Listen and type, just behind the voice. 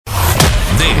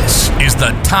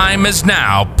The Time Is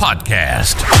Now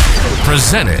podcast,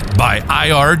 presented by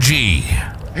IRG.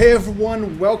 Hey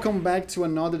everyone, welcome back to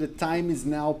another The Time Is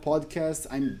Now podcast.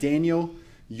 I'm Daniel,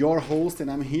 your host,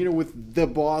 and I'm here with the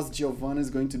boss. Giovanna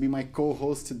is going to be my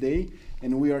co-host today,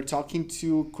 and we are talking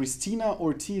to Cristina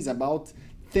Ortiz about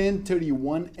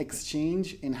 1031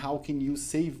 exchange and how can you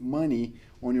save money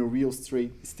on your real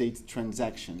estate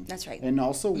transaction. That's right. And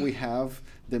also we have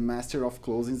the master of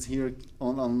closings here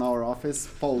on our office,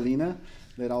 Paulina,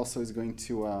 that also is going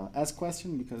to ask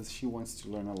questions because she wants to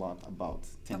learn a lot about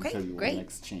 1031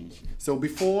 exchange. So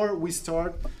before we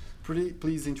start,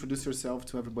 please introduce yourself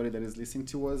to everybody that is listening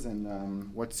to us,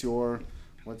 and what's your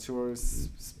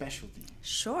specialty?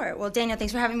 Sure. Well, Daniel,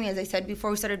 thanks for having me. As I said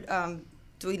before we started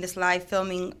doing this live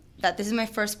filming, that this is my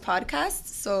first podcast,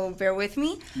 so bear with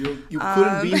me. You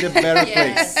couldn't be in a better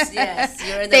place. Yes,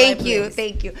 you're in the right place.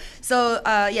 Thank you. So,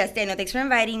 yes, Daniel, thanks for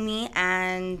inviting me.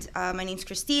 And my name's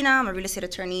Cristina. I'm a real estate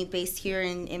attorney based here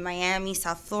in Miami,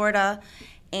 South Florida.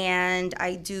 And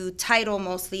I do title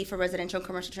mostly for residential and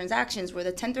commercial transactions. Where the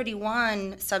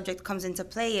 1031 subject comes into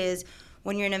play is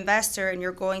when you're an investor and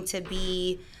you're going to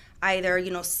be either,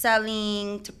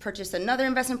 selling to purchase another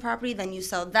investment property, then you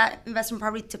sell that investment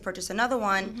property to purchase another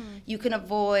one, you can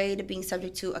avoid being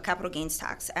subject to a capital gains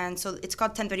tax. And so it's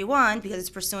called 1031 because it's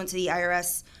pursuant to the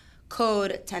IRS code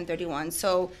 1031.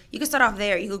 So you can start off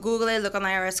there. You can Google it, look on the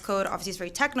IRS code. Obviously, it's very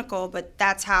technical, but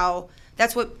that's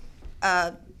what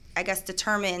I guess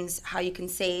determines how you can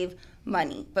save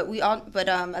money. But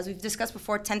as we've discussed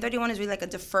before, 1031 is really like a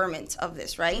deferment of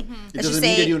this, right? It doesn't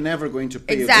mean that you're never going to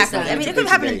pay. Exactly. I mean, it could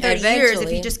happen in 30 years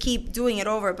if you just Eventually. keep doing it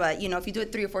over. But, if you do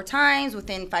it 3 or 4 times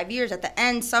within 5 years, at the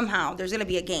end, somehow there's going to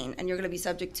be a gain and you're going to be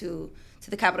subject to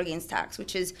the capital gains tax,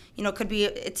 which is, could be,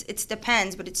 it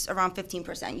depends, but it's around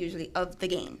 15% usually of the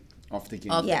gain. Of the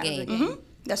gain. Of the gain.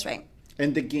 That's right.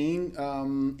 And the gain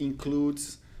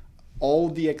includes all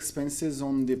the expenses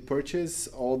on the purchase,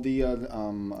 all the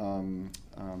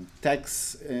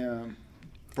tax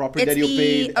property that you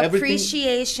paid, It's the everything.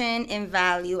 appreciation in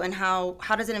value, and how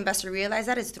does an investor realize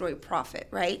that? It's through a profit,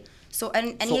 right? So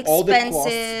any So all the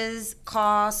expenses,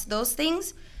 costs, those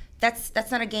things, that's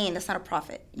not a gain, that's not a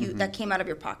profit. That came out of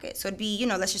your pocket. So it'd be,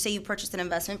 let's just say you purchased an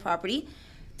investment property.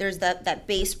 There's that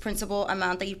base principal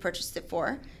amount that you purchased it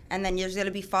for. And then there's going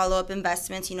to be follow-up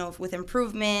investments, with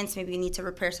improvements. Maybe you need to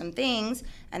repair some things.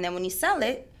 And then when you sell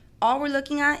it, all we're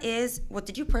looking at is what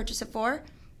did you purchase it for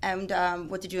and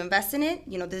what did you invest in it?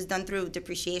 This is done through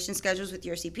depreciation schedules with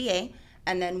your CPA.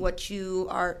 And then what you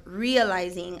are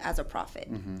realizing as a profit,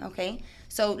 okay?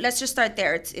 So let's just start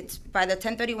there. It's by the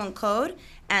 1031 code,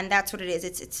 and that's what it is.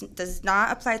 It does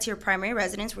not apply to your primary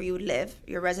residence where you would live,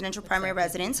 your residential primary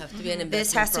residence. Have to be an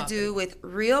This investment has to do with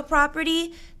real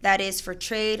property that is for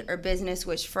trade or business,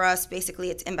 which for us, basically,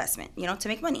 it's investment, to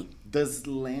make money. Does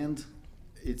land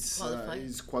Qualify?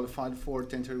 is qualified for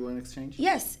 1031 exchange?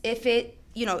 Yes, if it,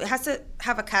 it has to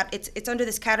have it's under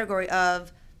this category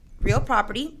of real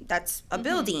property, that's a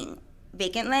building,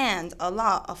 vacant land, a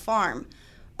lot, a farm,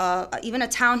 even a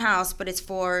townhouse, but it's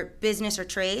for business or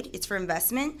trade, it's for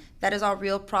investment. That is all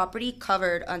real property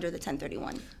covered under the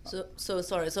 1031.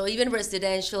 So even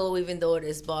residential, even though it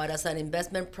is bought as an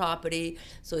investment property,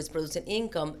 so it's producing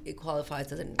income, it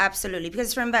qualifies as an Absolutely, because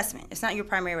it's for investment. It's not your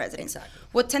primary residence. Exactly.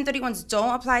 What 1031s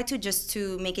don't apply to, just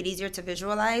to make it easier to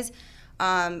visualize,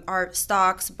 are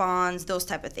stocks, bonds, those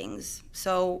type of things.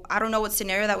 So I don't know what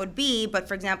scenario that would be, but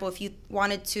for example, if you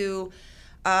wanted to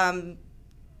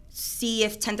see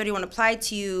if 1031 applied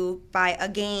to you by a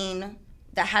gain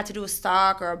that had to do with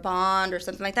stock or a bond or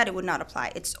something like that, it would not apply.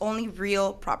 It's only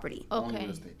real property. Okay.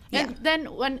 real estate. And Yeah.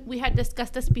 then when we had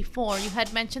discussed this before, you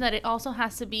had mentioned that it also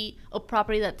has to be a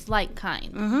property that's like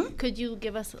kind. Could you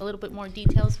give us a little bit more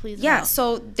details, please? Yeah, about-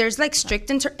 so there's like strict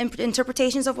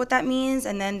interpretations of what that means,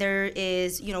 and then there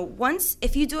is, once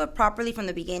if you do it properly from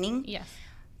the beginning, Yes.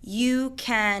 you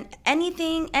can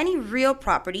any real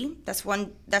property. That's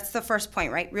the first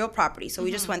point, right? Real property. So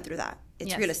we just went through that. It's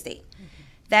Yes. real estate.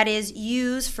 That is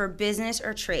used for business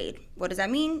or trade. What does that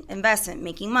mean? Investment,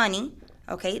 making money.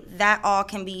 Okay, that all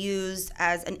can be used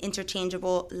as an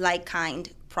interchangeable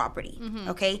like-kind property.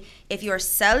 Okay, if you are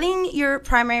selling your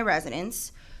primary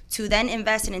residence to then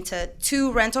invest it into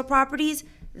 2 rental properties,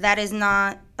 that is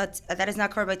not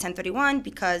covered by 1031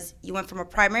 because you went from a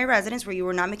primary residence where you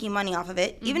were not making money off of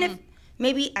it, even if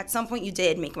maybe at some point you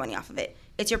did make money off of it.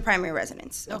 It's your primary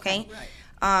residence. Okay.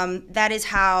 That is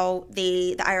how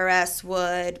the IRS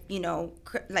would,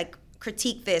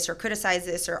 critique this or criticize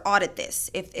this or audit this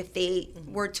if they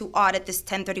were to audit this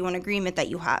 1031 agreement that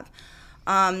you have.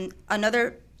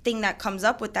 Another thing that comes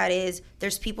up with that is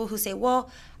there's people who say, well,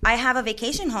 I have a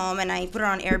vacation home and I put it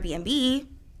on Airbnb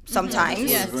sometimes,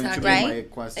 Yes, Going to be right? my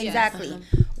question. Exactly.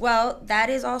 Well, that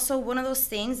is also one of those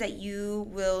things that you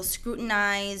will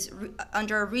scrutinize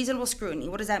under a reasonable scrutiny.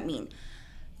 What does that mean?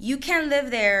 You can't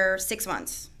live there 6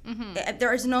 months.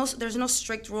 There's no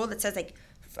strict rule that says like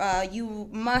you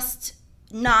must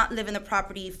not live in the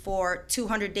property for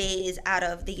 200 days out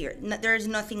of the year. There's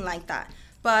nothing like that.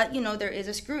 But there is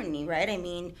a scrutiny, right? I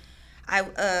mean,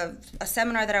 a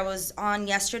seminar that I was on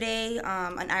yesterday,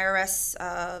 an IRS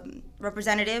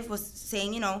representative was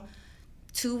saying,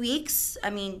 2 weeks. I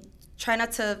mean, try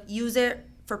not to use it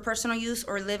for personal use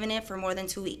or live in it for more than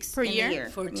 2 weeks Per in year? a year.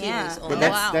 For 2 Yeah. weeks. But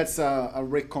Wow. that's a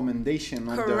recommendation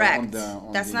on Correct.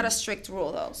 on That's the, not a strict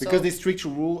rule though. because So, the strict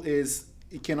rule is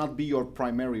it cannot be your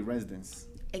primary residence.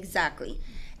 exactly.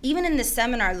 Even in this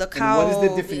seminar, look And how what is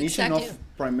the definition Exactly. of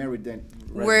primary residence?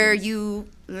 where you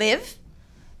live,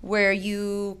 where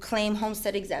you claim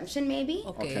homestead exemption maybe,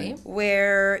 Okay.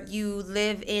 where you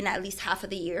live in at least half of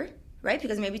the year, right?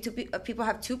 Because maybe people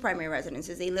have two primary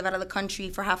residences. They live out of the country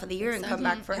for half of the year and come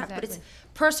back for half. But it's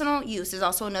personal use is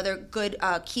also another good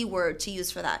keyword to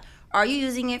use for that. Are you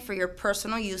using it for your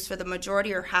personal use for the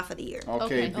majority or half of the year? Okay,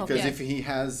 Okay. because Okay. if he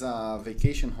has a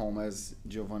vacation home, as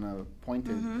Giovanna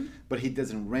pointed, but he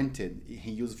doesn't rent it,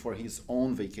 he uses for his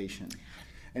own vacation,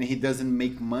 and he doesn't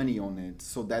make money on it,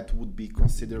 so that would be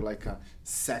considered like a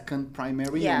second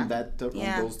primary Yeah. on that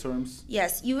Yeah. on those terms.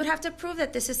 Yes, you would have to prove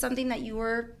that this is something that you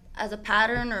were as a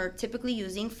pattern or typically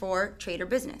using for trade or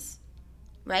business,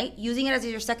 right? Using it as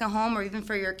your second home or even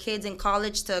for your kids in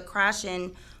college to crash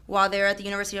in while they're at the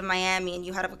University of Miami and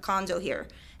you have a condo here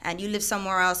and you live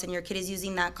somewhere else and your kid is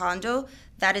using that condo,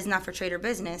 that is not for trade or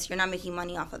business. You're not making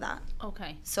money off of that.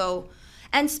 Okay. So,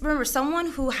 and remember, someone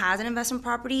who has an investment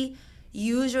property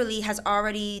usually has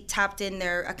already tapped in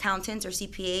their accountant or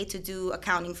CPA to do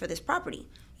accounting for this property.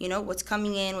 What's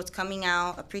coming in, what's coming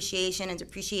out, appreciation and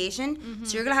depreciation.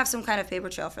 So you're gonna have some kind of paper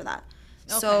trail for that.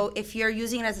 So if you're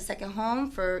using it as a second home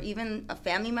for even a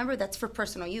family member, that's for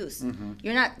personal use.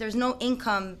 There's no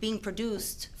income being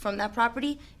produced from that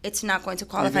property. It's not going to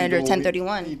qualify under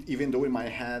 1031. Even though it might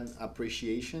have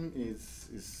appreciation, it's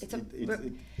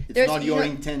there's- not you your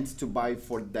know- intent to buy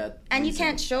for that. And you reason.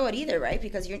 can't show it either, right?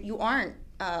 Because you aren't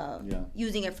Yeah.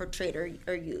 using it for trade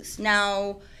or use.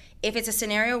 Now, if it's a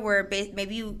scenario where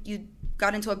maybe you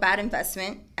got into a bad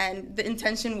investment and the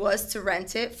intention was to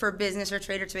rent it for business or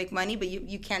trade or to make money, but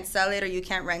you can't sell it or you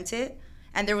can't rent it,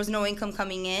 and there was no income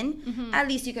coming in, at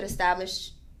least you could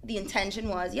establish the intention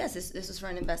was, yes, this is for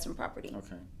an investment property.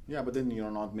 Okay. Yeah, but then you're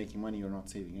not making money. You're not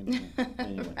saving anything.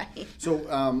 Anyway. Right. So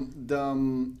the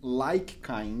like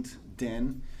kind,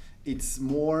 then, it's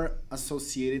more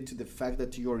associated to the fact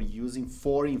that you're using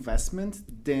for investment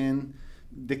than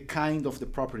the kind of the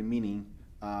property. Meaning,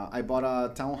 I bought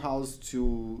a townhouse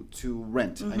to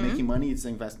rent. I'm making money. It's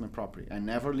an investment property. I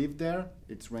never lived there.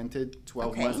 It's rented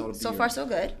 12 months out of the So year. far, so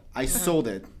good. I sold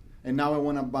it, and now I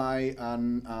want to buy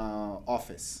an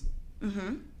office.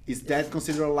 Is that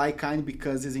considered a like kind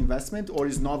because it's investment, or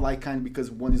is not like kind because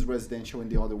one is residential and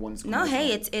the other one is No, commercial? hey,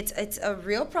 it's a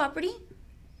real property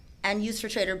and used for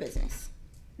trade or business.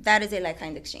 That is a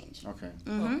like-kind exchange. Okay.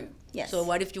 Okay. Yes. So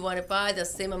what if you want to buy the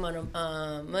same amount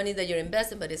of money that you're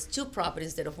investing, but it's two properties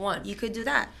instead of one? You could do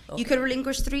that. Okay. You could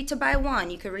relinquish 3 to buy 1.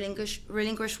 You could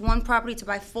relinquish 1 property to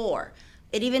buy 4.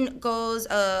 It even goes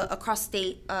across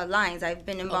state lines. I've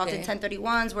been involved in Okay.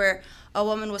 1031s where a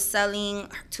woman was selling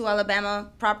 2 Alabama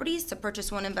properties to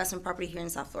purchase 1 investment property here in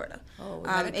South Florida. Oh, we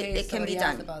had a case, it can be somebody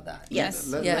asked done. about that. Yes.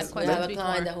 Let- Yes, we let- have a before.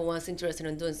 client who was interested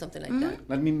in doing something like that.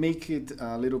 Let me make it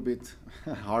a little bit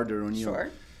harder on you. Sure.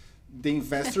 The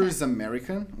investor is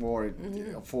American, or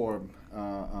for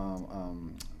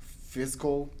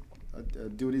fiscal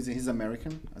duties, he's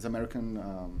American, as American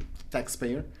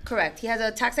taxpayer. Correct. He has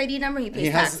a tax ID number. He pays He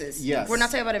has- taxes. yes. We're not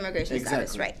talking about immigration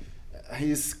status, Exactly.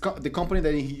 right? The company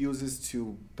that he uses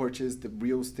to purchase the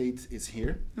real estate is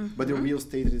here, but the real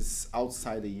estate is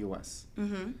outside the U.S.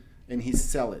 And he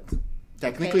sell it.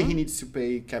 Technically, Okay. he needs to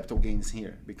pay capital gains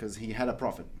here because he had a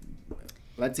profit.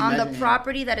 Let's On the imagine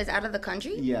property that is out of the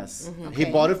country? Yes, Okay.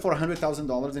 he bought it for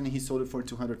 $100,000 and he sold it for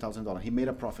 $200,000. He made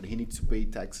a profit. He needs to pay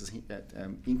taxes,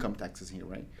 income taxes here,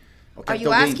 right? Or Are you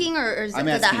capital gain. asking, or I'm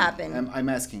did that asking. happen? I'm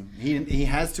asking. He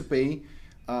has to pay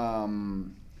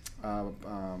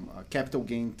capital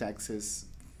gain taxes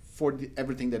for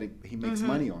everything that he makes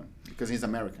money on because he's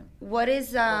American. What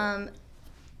is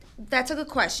that's a good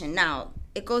question. Now,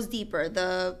 it goes deeper.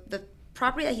 The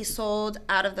property that he sold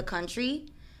out of the country,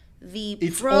 the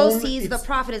It's proceeds, own- the it's-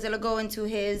 profit is going to go into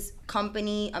his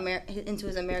company, into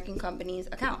his American company's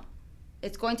account.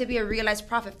 It's going to be a realized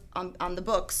profit on the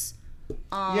books.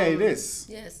 Yeah, it is.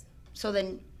 Yes. So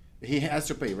then, He has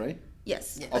to pay, right?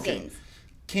 yes, Yes. the Okay. gains.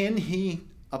 Can he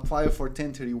apply for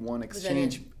 1031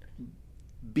 exchange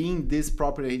being this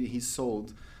property he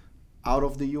sold out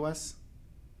of the U.S.?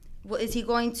 Well, is he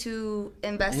going to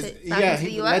invest it back Yeah, into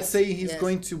the U.S.? let's say he's Yes.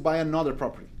 going to buy another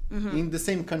property Mm-hmm. in the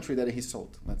same country that he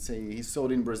sold. Let's say he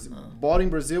sold in Brazil, bought in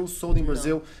Brazil, sold in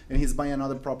Brazil, and he's buying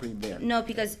another property there. No,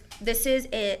 because this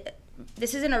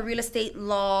isn't a real estate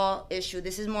law issue.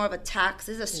 This is more of a tax.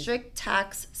 This is a strict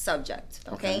tax subject.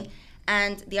 Okay,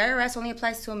 and the IRS only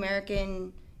applies to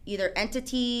American either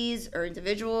entities or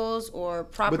individuals or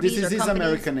But properties this is or his companies.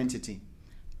 American entity.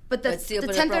 But the But still, the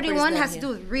but the property is 1031 not has to here. do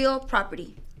with real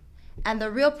property, and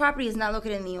the real property is not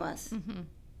located in the U.S.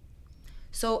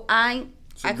 So I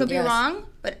could be Yes. wrong,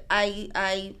 but I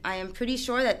am pretty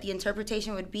sure that the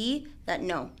interpretation would be that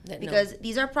no, That no. because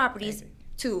these are properties,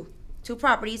 two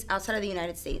properties outside of the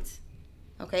United States.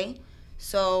 Okay,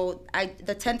 so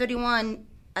the 1031,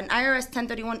 an IRS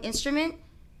 1031 instrument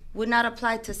would not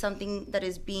apply to something that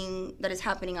is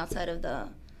happening outside of the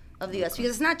U.S.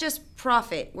 because it's not just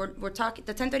profit. We're talking,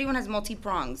 the 1031 has multi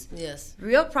prongs: Yes.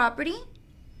 real property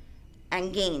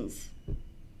and gains.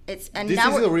 This Now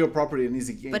is we're- a real property and is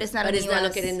a gain. but it's not But in it's the not US.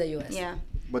 located in the US. Yeah.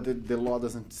 But the law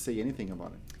doesn't say anything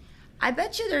about it. I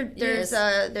bet you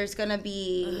there's gonna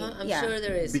be I'm yeah. sure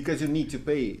there is. Because you need to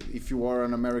pay, if you are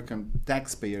an American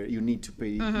taxpayer, you need to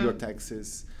pay Mm-hmm. your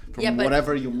taxes from Yeah, but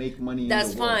whatever you make money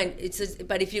That's in the world. fine.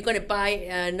 But if you're gonna buy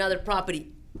another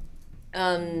property,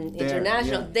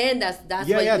 international, yeah. then that's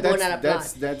Yeah, why yeah, it will that's- not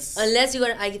apply. that's- Unless you're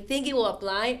gonna, I think it will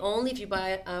apply only if you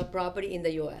buy a property in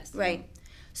the U.S. Right.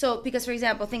 So because for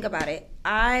example, think about it.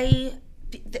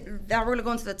 Now we're gonna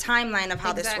go into the timeline of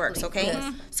how this works, Exactly. okay?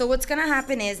 Yes. So what's gonna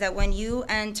happen is that when you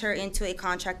enter into a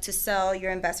contract to sell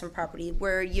your investment property,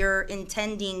 where you're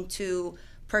intending to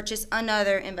purchase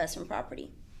another investment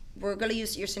property, we're gonna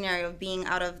use your scenario of being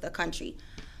out of the country.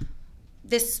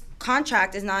 This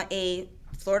contract is not a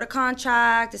Florida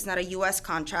contract. It's not a U.S.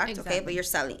 contract, okay? Exactly. But you're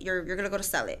selling. You're gonna go to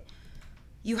sell it.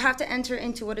 You have to enter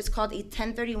into what is called a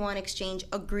 1031 exchange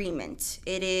agreement.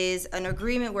 It is an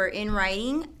agreement where in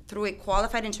writing through a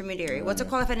qualified intermediary. What's a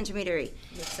qualified intermediary?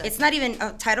 It's not even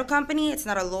a title company. It's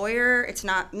not a lawyer. It's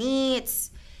not me.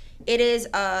 It is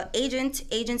a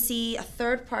agency, a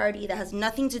third party that has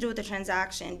nothing to do with the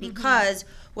transaction because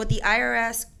what the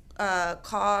IRS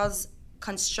calls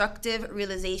constructive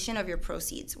realization of your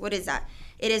proceeds. What is that?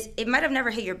 It might have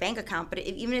never hit your bank account, but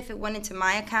even if it went into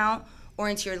my account or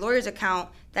into your lawyer's account,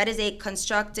 that is a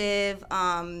constructive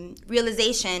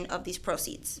realization of these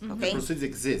proceeds. Okay. Proceeds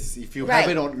exist. If you Right. have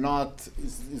it or not,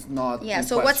 is not. Yeah.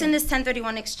 So what's in this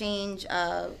 1031 exchange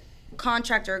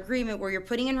contract or agreement where you're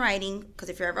putting in writing? Because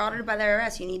if you're ever audited by the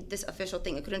IRS, you need this official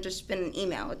thing. It couldn't just been an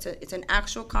email. It's an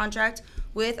actual contract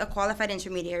with a qualified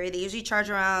intermediary. They usually charge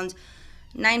around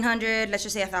 $900, let's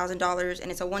just say $1,000,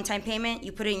 and it's a one-time payment.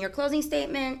 You put it in your closing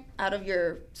statement out of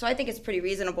your. So I think it's pretty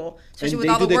reasonable, especially with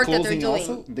all the work that they're doing.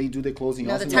 Also? They do the closing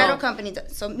No, also. the title company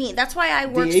does. So that's why I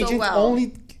work the so agent well.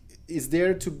 only is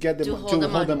there to get the To mon-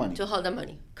 hold the money. To hold the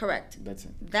money. Correct. That's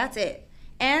it. That's it.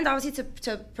 And obviously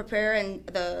to prepare and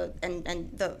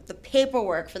the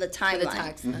paperwork for the timeline.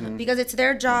 tax, Because it's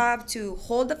their job to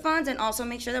hold the funds and also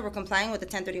make sure that we're complying with the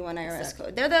 1031 IRS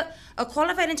code. A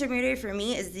qualified intermediary for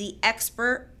me is the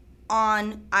expert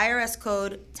on IRS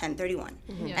code 1031.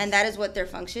 Yes. And that is what their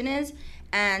function is.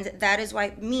 And that is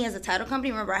why me as a title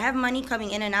company, remember, I have money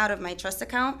coming in and out of my trust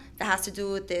account that has to do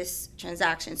with this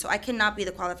transaction. So I cannot be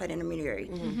the qualified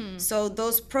intermediary. So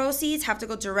those proceeds have to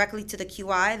go directly to the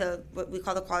QI, what we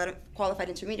call the qualified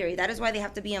intermediary. That is why they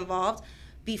have to be involved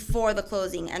before the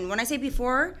closing. And when I say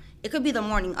before, it could be the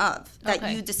morning of that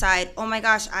Okay. you decide, oh my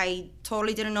gosh, I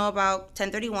totally didn't know about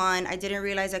 1031. I didn't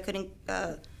realize I couldn't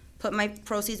put my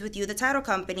proceeds with you, the title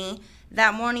company.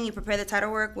 That morning, you prepare the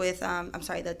title work with, the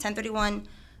 1031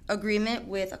 agreement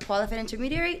with a qualified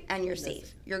intermediary, and you're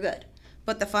safe. You're good.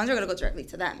 But the funds are going to go directly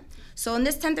to them. So in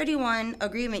this 1031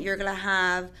 agreement, you're going to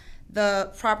have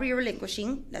the property you're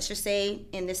relinquishing. Let's just say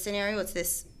in this scenario, it's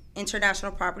this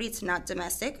international property. It's not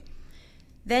domestic.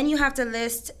 Then you have to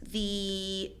list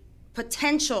the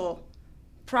potential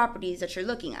properties that you're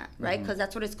looking at, right? Because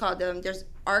that's what it's called. There's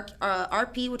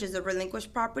RP, which is the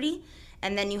relinquished property,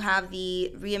 and then you have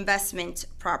the reinvestment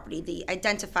property, the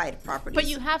identified properties. But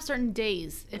you have certain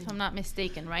days, if I'm not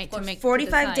mistaken, right? To make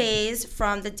 45 decide. days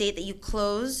from the date that you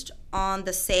closed on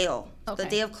the sale, the Okay.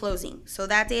 day of closing. So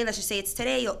that day, let's just say it's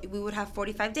today, we would have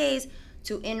 45 days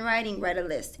to, in writing, write a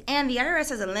list. And the IRS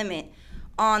has a limit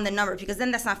on the number, because then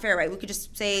that's not fair, right? We could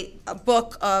just say a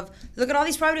book of, look at all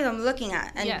these properties I'm looking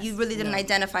at, and Yes. you really didn't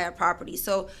identify a property.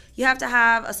 So you have to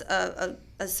have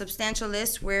a substantial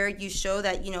list where you show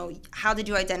that, how did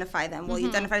you identify them? Well, you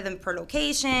identify them per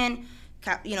location,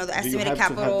 the Do you estimated have to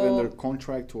have capital. under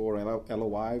contract or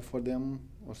LOI for them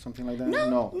or something like that?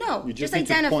 No. You Just need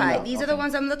to point identify. out. These are the Okay.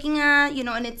 ones I'm looking at, and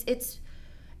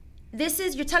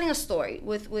you're telling a story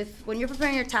with when you're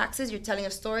preparing your taxes, you're telling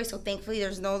a story. So thankfully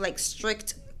there's no like strict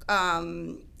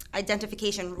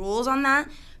identification rules on that,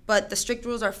 but the strict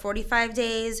rules are 45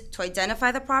 days to identify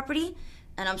the property.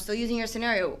 And I'm still using your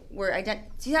scenario where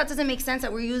see how it doesn't make sense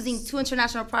that we're using 2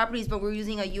 international properties, but we're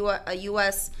using a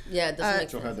U.S. Yeah, it doesn't make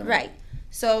sense. Right.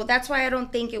 So that's why I don't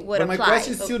think it would But my apply.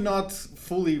 question is So- still not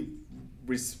fully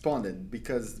responded,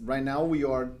 because right now we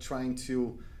are trying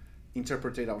to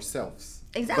interpret it ourselves.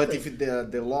 Exactly. But if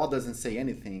the law doesn't say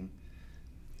anything,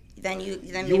 then You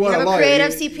you are have a a lawyer.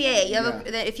 creative You- CPA.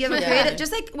 If you have a Yeah. creative,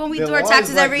 just like when we the do our law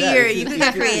taxes is like every that. year, If you it- can get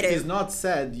if it's creative. not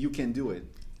said, you can do it.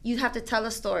 You have to tell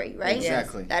a story, right?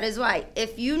 Exactly. That is why.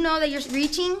 If you know that you're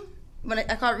reaching, when I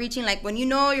call it reaching, like when you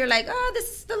know you're like,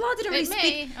 the law didn't really It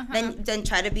speak, may, then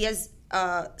try to be as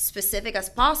specific as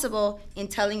possible in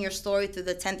telling your story through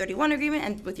the 1031 agreement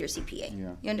and with your CPA. Yeah.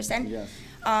 You understand? Yes.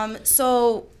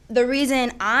 So the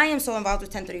reason I am so involved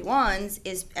with 1031s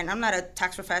is, and I'm not a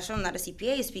tax professional, I'm not a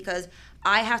CPA, is because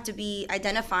I have to be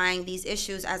identifying these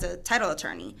issues as a title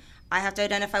attorney. I have to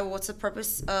identify what's the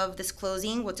purpose of this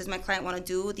closing, what does my client want to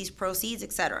do with these proceeds,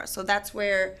 etc. So that's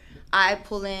where I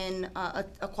pull in a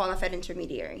qualified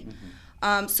intermediary.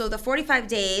 So the 45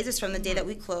 days is from the day that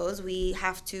we close. We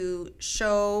have to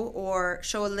show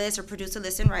a list or produce a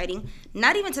list in writing,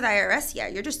 not even to the IRS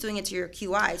yet. You're just doing it to your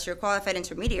QI, to your qualified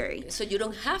intermediary. So you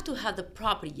don't have to have the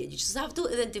property yet. You just have to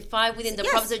identify within the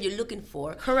Yes. property that you're looking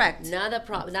for. Correct.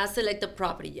 Not select the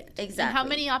property yet. Exactly. And how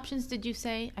many options did you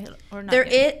say? Or not There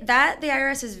yet? is that the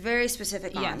IRS is very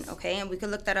specific on, Yes. okay, and we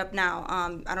could look that up now. I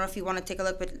don't know if you want to take a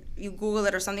look, but you Google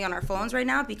it or something on our phones right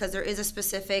now, because there is a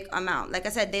specific amount. Like I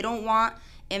said, they don't want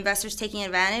investors taking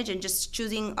advantage and just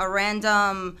choosing a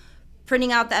random,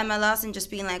 printing out the MLS and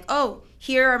just being like, oh,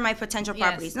 here are my potential Yes.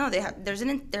 properties. No,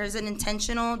 there's an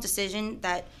intentional decision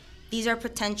that these are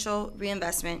potential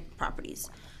reinvestment properties.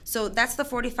 So that's the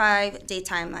 45-day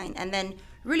timeline, and then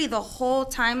really the whole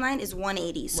timeline is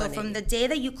 180. So from the day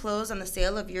that you close on the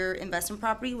sale of your investment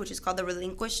property, which is called the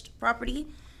relinquished property,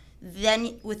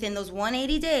 then within those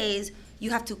 180 days, you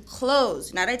have to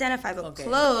close, not identify, but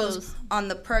close on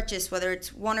the purchase, whether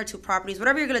it's 1 or 2 properties,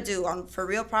 whatever you're going to do for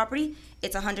real property,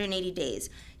 it's 180 days.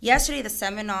 Yesterday, the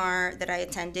seminar that I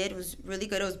attended was really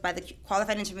good. It was by the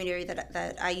qualified intermediary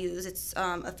that I use. It's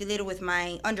affiliated with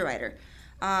my underwriter.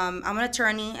 I'm an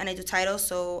attorney and I do title,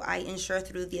 so I insure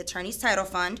through the attorney's title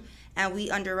fund, and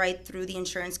we underwrite through the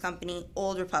insurance company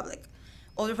Old Republic.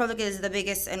 Old Republic is the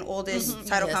biggest and oldest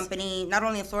title company, not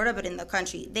only in Florida, but in the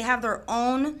country. They have their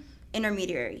own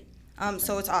intermediary.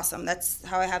 So it's awesome. That's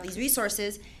how I have these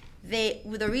resources. The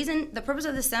purpose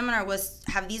of the seminar was,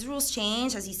 have these rules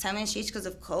changed? Has these timelines changed because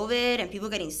of COVID and people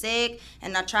getting sick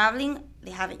and not traveling?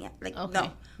 They haven't yet.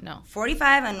 No.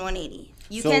 45 and 180.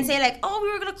 You can't say like, oh, we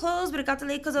were going to close, but it got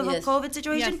delayed because of a COVID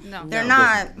situation. Yes, no. They're No,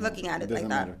 not looking at it like doesn't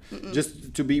that. matter.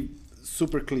 Just to be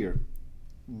super clear,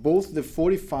 both the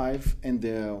 45 and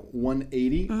the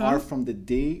 180 are from the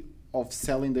day of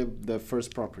selling the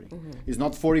first property. It's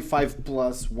not 45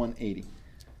 plus 180.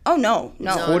 Oh, no.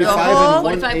 45 The and whole-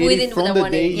 180 within from the the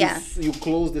day 180. you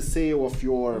close the sale of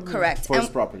your Correct.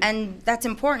 first property. And that's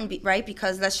important, right?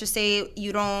 Because let's just say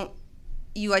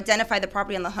you identify the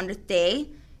property on the 100th day,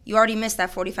 you already missed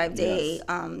that 45-day Yes.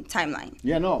 timeline.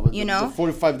 Yeah, no, but You know? the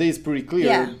 45 days is pretty clear.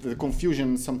 Yeah. The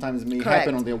confusion sometimes may Correct.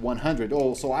 happen on the 100.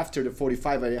 Oh, so after the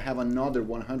 45, I have another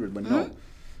 100, but no.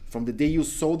 From the day you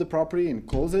sold the property and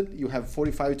close it, you have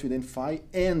 45 to identify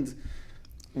and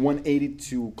 180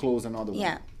 to close another one.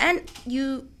 Yeah, and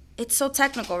it's so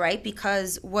technical, right?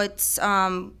 Because what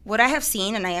I have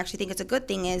seen, and I actually think it's a good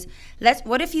thing, is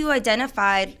what if you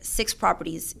identified 6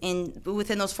 properties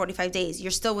within those 45 days?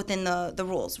 You're still within the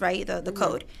rules, right? The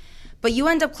code, but you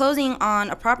end up closing on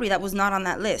a property that was not on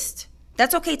that list.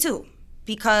 That's okay too,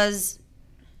 because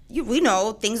we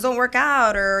know things don't work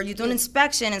out, or you do an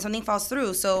inspection and something falls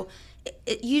through. So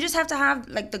you just have to have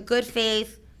like the good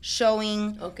faith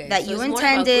showing that so you it's more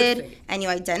about good intended faith. and you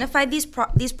identified these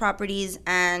properties,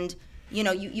 and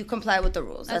you comply with the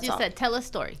rules. As That's you all. said, tell a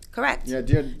story. Correct. Yeah,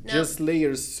 they're just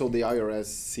layers so the IRS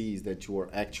sees that you are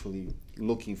actually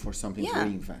looking for something to Yeah.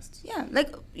 reinvest. Yeah,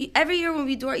 like every year when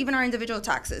we do even our individual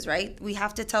taxes, right? We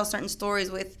have to tell certain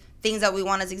stories with things that we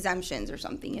want as exemptions or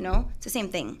something. It's the same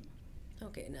thing.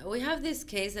 Okay, now we have this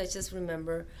case, I just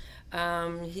remember.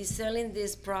 He's selling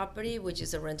this property, which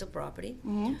is a rental property,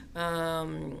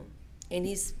 and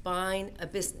he's buying a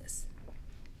business.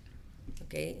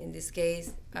 Okay, in this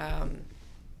case,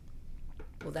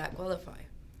 will that qualify?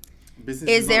 Business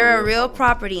Is not there a real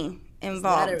property It's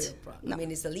involved? not a real property. No. I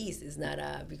mean, it's a lease. It's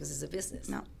not because it's a business.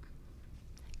 No.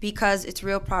 Because it's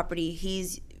real property.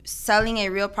 He's selling a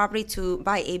real property to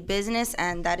buy a business,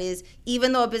 and that is,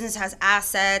 even though a business has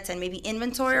assets and maybe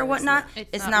inventory or whatnot,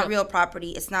 it's not real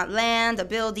property. It's not land, a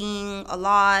building, a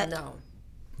lot. No.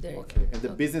 There you Okay, go. and the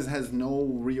business has no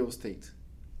real estate.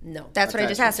 No. That's what I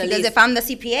just Attached. asked. It's a Because lease. if I'm the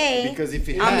CPA, Because if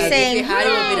he I'm had, saying If he had, it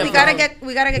would be the we gotta problem. get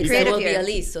There creative will be a here.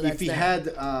 lease, so that's if he not. had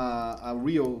a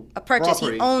real A purchase, he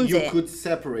property, owns you it. could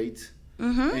separate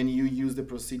and you use the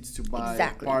proceeds to buy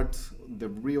Exactly. part the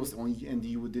real and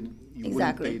you wouldn't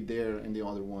Exactly. pay there and the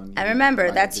other one. And you remember, buy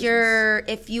the that's business. your,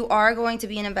 if you are going to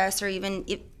be an investor, even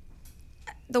if,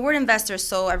 the word investor,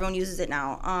 so everyone uses it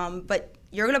now, but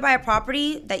you're going to buy a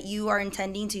property that you are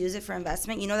intending to use it for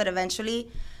investment. You know that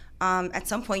eventually, at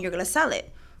some point, you're going to sell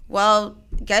it. Well,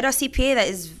 get a CPA that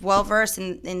is well-versed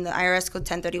in the IRS Code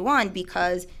 1031,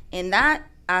 because in that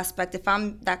aspect, if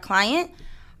I'm that client,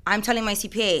 I'm telling my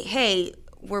CPA, hey,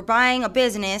 we're buying a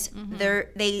business.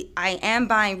 I am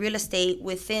buying real estate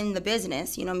within the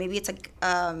business. You know, maybe it's like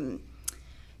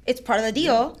it's part of the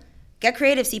deal. Get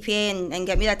creative, CPA, and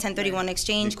get me that 1031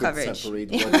 exchange You could coverage.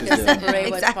 separate what is the,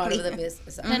 Separate what's part Exactly. of the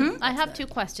business. And I have two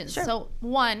questions. Sure. So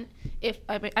one, if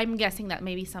I'm guessing that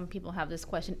maybe some people have this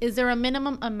question, is there a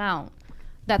minimum amount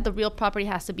that the real property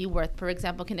has to be worth? For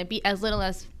example, can it be as little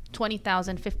as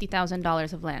 $20,000,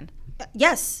 $50,000 of land?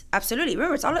 Yes, absolutely.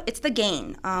 Remember, it's the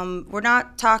gain. We're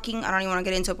not talking, I don't even want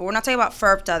to get into it, but we're not talking about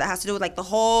FERPTA that has to do with like the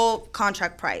whole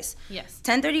contract price. Yes.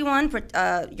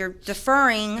 1031, you're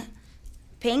deferring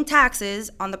paying taxes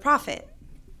on the profit,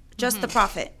 just the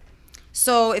profit.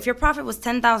 So if your profit was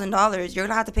 $10,000, you're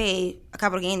gonna have to pay a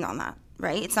capital gain on that,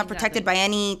 right? It's not protected by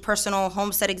any personal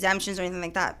homestead exemptions or anything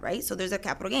like that, right? So there's a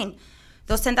capital gain.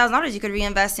 Those $10,000 you could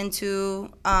reinvest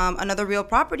into another real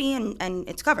property, and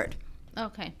it's covered.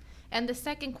 Okay. And the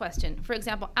second question, for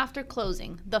example, after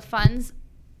closing, the funds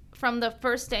from the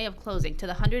first day of closing to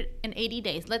the 180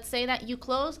 days, let's say that you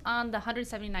close on the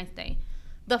 179th day,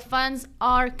 the funds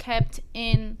are kept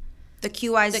in The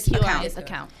QI's the account. QI's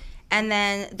account. And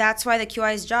then that's why the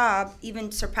QI's job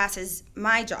even surpasses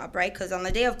my job, right? Because on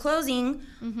the day of closing,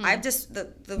 I've just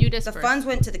the You disperse. funds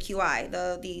went to the QI,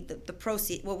 the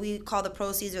proceed, what we call the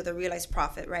proceeds or the realized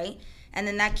profit, right? And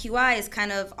then that QI is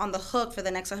kind of on the hook for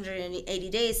the next 180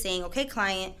 days, saying, okay,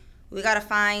 client, we got to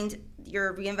find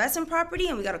your reinvestment property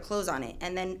and we got to close on it.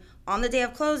 And then on the day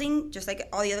of closing, just like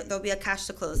all the other, there'll be a cash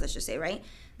to close, let's just say, right?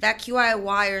 That QI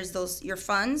wires your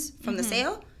funds from the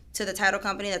sale to the title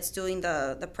company that's doing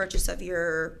the purchase of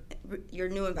your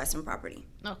new investment property.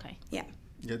 Okay. Yeah.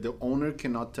 Yeah, the owner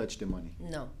cannot touch the money.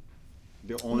 No.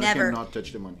 The owner Never. cannot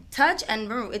touch the money. Touch, and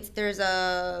remember,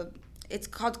 it's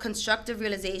called constructive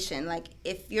realization. Like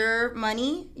if your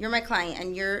money, you're my client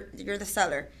and you're the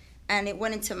seller, and it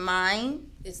went into my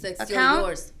It's like still account,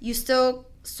 yours. you still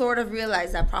sort of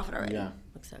realize that profit already. Yeah.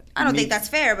 Exactly. I don't think Me- that's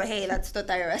fair, but hey, that's what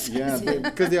the IRS Yeah, says.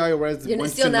 because the IRS You're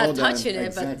wants still to know not that. touching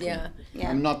it, but exactly. yeah. Yeah.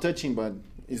 I'm not touching, but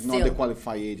it's not the Still.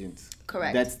 qualified agent.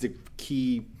 Correct. That's the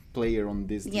key player on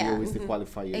this deal Yeah. is the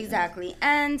qualified agent. Exactly.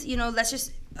 And, let's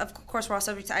just, of course, we're all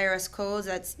subject to IRS codes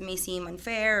that may seem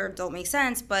unfair or don't make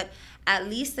sense, but at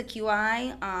least the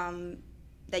QI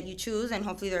that you choose, and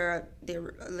hopefully they're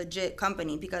a legit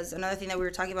company, because another thing that we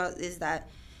were talking about is that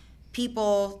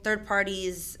people, third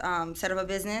parties, set up a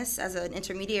business as an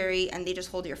intermediary and they just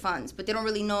hold your funds, but they don't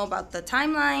really know about the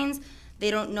timelines. They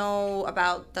don't know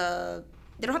about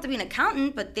they don't have to be an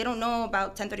accountant, but they don't know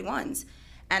about 1031s.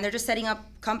 And they're just setting up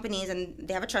companies and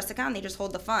they have a trust account and they just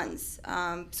hold the funds.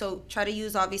 So try to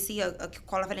use obviously a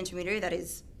qualified intermediary that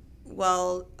is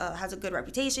has a good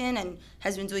reputation and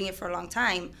has been doing it for a long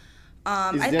time.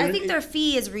 I think their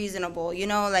fee is reasonable,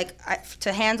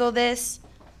 to handle this.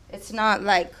 It's not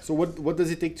like... So what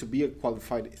does it take to be a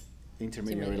qualified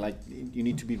intermediary? Like you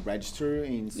need to be registered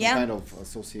in some kind of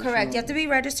association? Correct. You have to be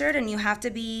registered and you have to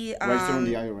be... registered on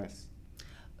the IRS?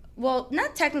 Well,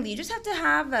 not technically. You just have to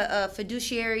have a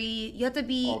fiduciary. You have to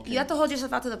be. Okay. You have to hold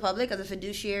yourself out to the public as a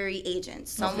fiduciary agent,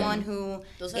 someone who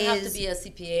Doesn't have to be a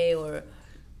CPA or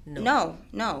No.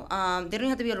 They don't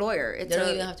have to be a lawyer. They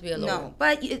don't even have to be a lawyer. No,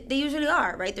 but they usually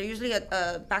are, right? They're usually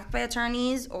backed by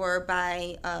attorneys or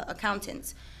by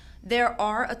accountants. There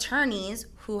are attorneys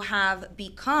who have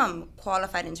become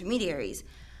qualified intermediaries.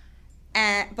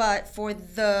 But for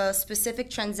the specific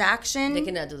transaction, They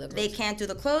cannot do the They closing. can't do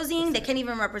the closing. They can't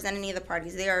even represent any of the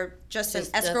parties. They are just an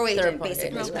Just the escrow third agent, party,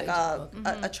 basically, escrow like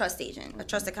agent. a trust agent, a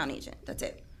trust account agent. That's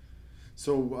it.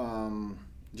 So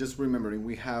just remembering,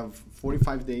 we have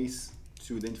 45 days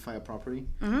to identify a property.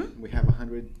 We have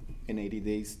 180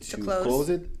 days to close. close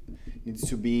it. It needs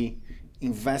to be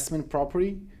investment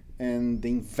property, and the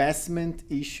investment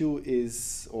issue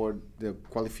is, or the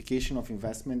qualification of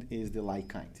investment is the like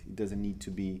kind. It doesn't need to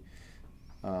be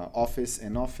office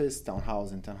and office,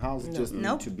 townhouse and townhouse. It just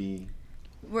Nope. need to be.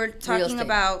 We're talking estate.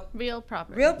 about Real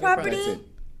property. real That's property,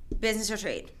 it. business or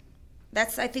trade.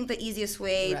 That's, I think, the easiest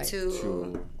way Right.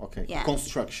 To, okay, Yeah.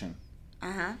 construction.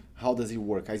 Uh-huh. How does it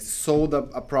work? I sold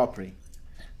a property,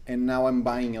 and now I'm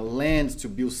buying a land to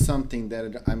build something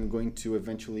that I'm going to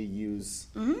eventually use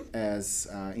as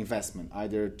investment,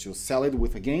 either to sell it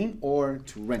with a gain or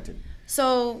to rent it.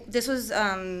 So this was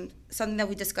something that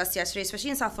we discussed yesterday,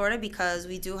 especially in South Florida, because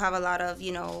we do have a lot of,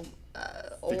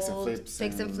 Fix and old flips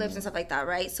fix and and- flips and stuff like that,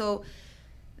 right? So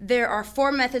there are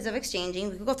 4 methods of exchanging.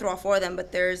 We could go through all 4 of them,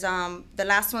 but there's the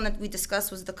last one that we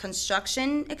discussed was the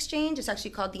construction exchange. It's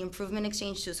actually called the improvement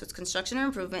exchange too. So it's construction or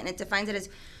improvement, and it defines it as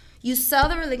you sell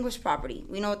the relinquished property.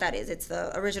 We know what that is. It's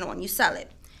the original one. You sell it,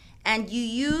 and you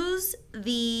use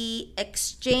the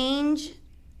exchange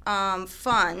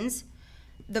funds,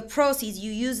 the proceeds.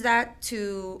 You use that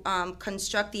to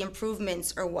construct the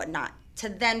improvements or whatnot to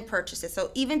then purchase it.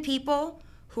 So even people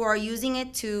who are using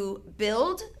it to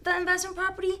build the investment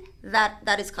property,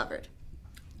 that is covered.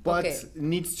 But Okay. it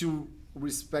needs to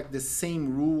respect the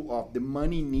same rule of the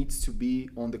money needs to be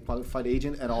on the qualified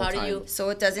agent at all How do times. you- So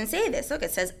it doesn't say this. Look,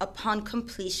 it says upon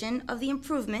completion of the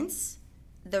improvements,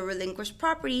 the relinquished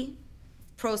property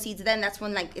proceeds. Then that's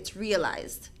when it's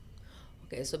realized.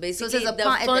 Okay, so it basically says the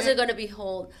upon- funds are going to be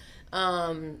held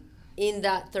in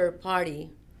that third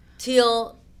party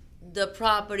till the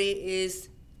property is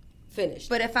finished.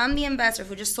 But if I'm the investor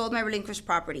who just sold my relinquished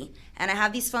property and I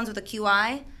have these funds with a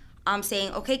QI, I'm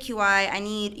saying, okay, QI, I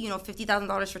need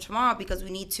 $50,000 for tomorrow because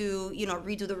we need to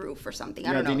redo the roof or something. I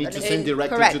Yeah, don't know. they need to But send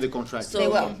directly correct. to the contractor. So- They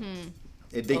will.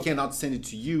 They cannot send it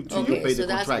to you to Okay, you pay so the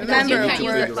that's- contractor. that's They Remember, need to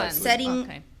your pay we're funds. directly. setting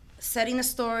Okay. setting the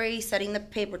story, setting the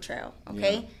paper trail.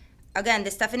 Okay. Yeah. Again,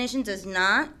 this definition does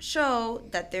not show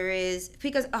that there is,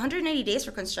 because 180 days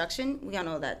for construction, we all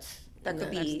know that could No,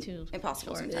 be that's too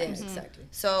impossible short. yeah, sometimes. exactly.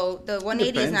 So the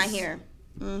 180 is not Depends. here.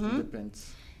 Depends.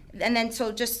 And then,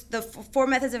 so just the 4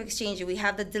 methods of exchange. We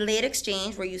have the delayed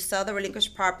exchange, where you sell the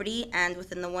relinquished property, and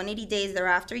within the 180 days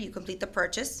thereafter, you complete the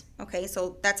purchase. Okay,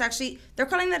 so that's actually, they're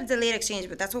calling that a delayed exchange,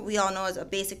 but that's what we all know as a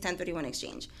basic 1031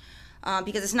 exchange.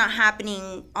 Because it's not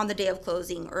happening on the day of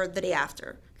closing or the day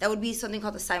after. That would be something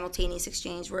called a simultaneous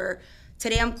exchange, where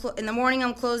today in the morning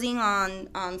I'm closing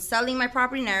on selling my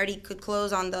property, and I already could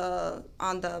close on the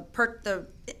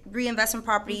reinvestment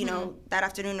property, that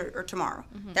afternoon or tomorrow.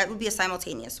 That would be a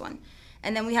simultaneous one.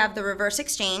 And then we have the reverse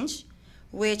exchange,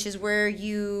 which is where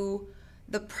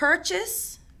the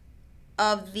purchase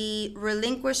of the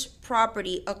relinquished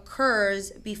property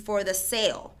occurs before the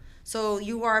sale. So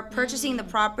you are purchasing the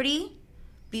property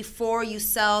before you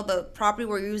sell the property,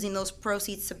 where you're using those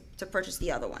proceeds to purchase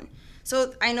the other one.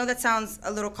 So I know that sounds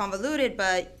a little convoluted,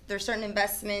 but there's certain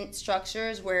investment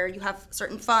structures where you have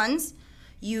certain funds,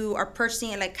 you are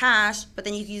purchasing it like cash, but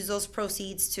then you can use those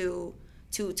proceeds to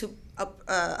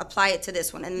apply it to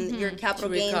this one, and your capital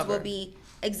To gains recover. will be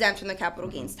exempt from the capital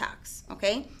gains tax.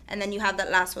 Okay, and then you have that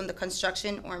last one, the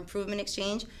construction or improvement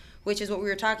exchange, which is what we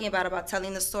were talking about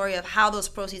telling the story of how those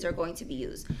proceeds are going to be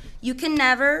used. You can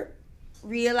never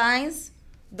realize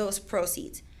those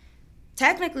proceeds.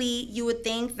 Technically, you would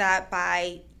think that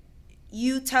by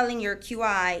you telling your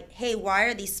QI, hey, why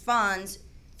are these funds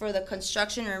for the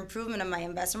construction or improvement of my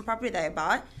investment property that I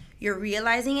bought, you're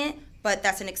realizing it, but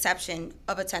that's an exception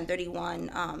of a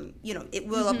 1031. It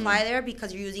will apply there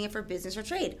because you're using it for business or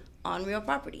trade on real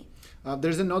property.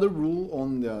 There's another rule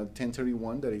on the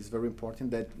 1031 that is very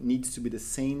important, that needs to be the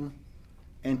same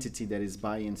entity that is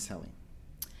buying and selling.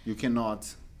 You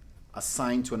cannot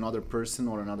assign to another person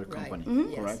or another Right. company,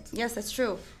 Yes. correct? Yes, that's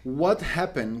true. What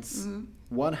happens?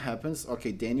 What happens?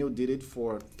 Okay, Daniel did it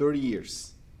for 30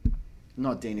 years.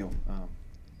 Not Daniel,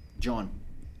 John.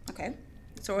 Okay.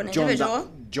 So an John, individual.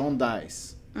 John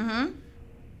dies.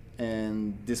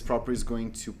 And this property is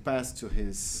going to pass to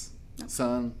his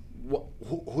son.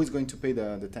 Who is going to pay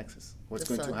the taxes? What's The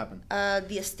going to son. happen?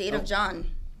 The estate of John.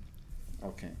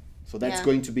 Okay. So that's Yeah.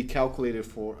 going to be calculated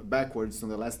for backwards on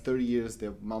the last 30 years, the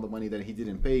amount of money that he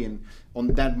didn't pay. And on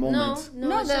that No, moment, no,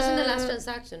 No, it's just in the the- last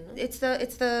transaction. No? It's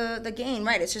the gain,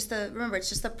 right? It's just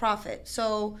the profit.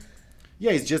 So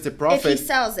Yeah, it's just a if profit. he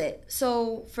sells it.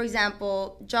 So, for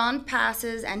example, John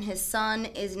passes and his son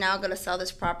is now going to sell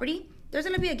this property. There's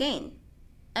going to be a gain.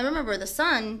 And remember, the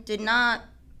son did not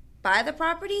buy the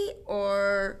property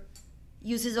or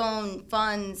use his own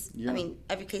funds. Yeah. I mean,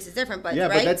 every case is different, but Yeah,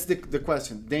 right? but that's the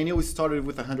question. Daniel started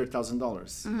with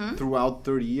 $100,000. Throughout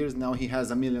 30 years, now he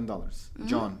has $1 million.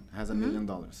 John has $1 million.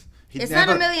 It's not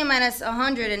a million minus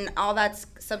 100 and all that's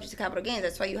subject to capital gains.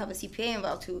 That's why you have a CPA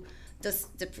involved to does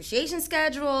depreciation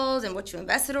schedules and what you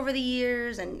invested over the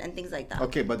years and things like that.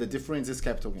 Okay, but the difference is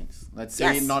capital gains. Let's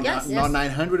say Yes, not yes, not yes.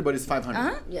 900, but it's 500.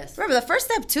 Uh-huh. Yes. Remember, the first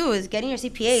step too is getting your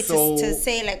CPA So- to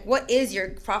say like what is your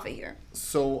profit here.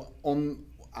 So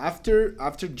after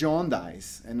John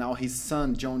dies, and now his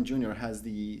son John Jr. has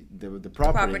the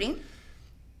property.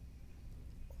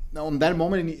 Now on that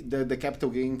moment, the capital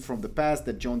gain from the past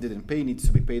that John didn't pay needs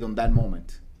to be paid on that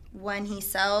moment. When he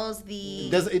sells the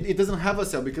It doesn't have a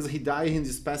sale because he died and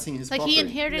he's passing his Like property. he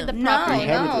inherited the No. property. He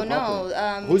inherited the no,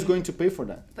 property. Who's going to pay for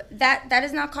that? but that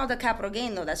is not called a capital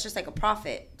gain though. That's just like a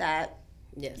profit that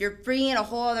Yes. you're bringing a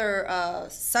whole other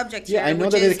subject Yeah, here, I know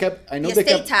which that is I know the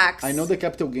estate tax. I know the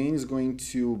capital gain is going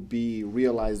to be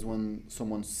realized when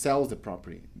someone sells the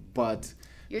property, but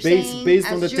You're saying based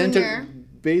as on the junior-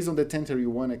 based on the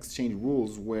 1031 exchange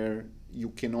rules, where you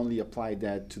can only apply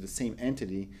that to the same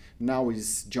entity. Now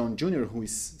is John Jr. who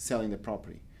is selling the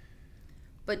property.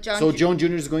 But John, So John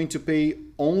Jr. is going to pay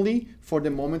only for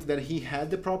the moment that he had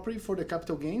the property for the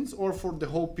capital gains, or for the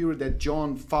whole period that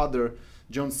John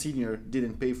Sr.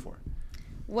 didn't pay for.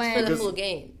 when For the Because- full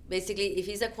gain. Basically, if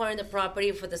he's acquiring the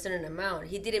property for the certain amount,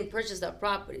 he didn't purchase that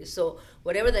property. So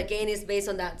whatever the gain is based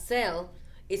on that sale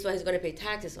is what he's going to pay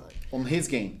taxes on. His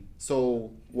gain.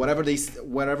 So wherever the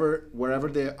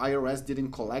IRS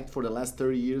didn't collect for the last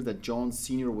 30 years that John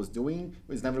Sr. was doing,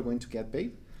 is never going to get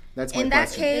paid. That's my in that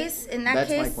question. case, That's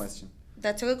my question.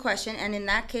 That's a good question. And in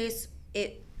that case,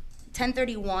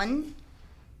 1031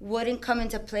 wouldn't come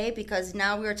into play because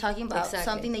now we are talking about Exactly.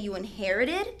 something that you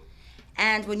inherited.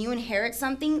 And when you inherit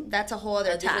something, that's a whole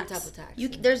other A different tax. type of tax.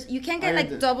 You can't get I like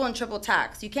under- double and triple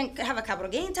tax. You can't have a capital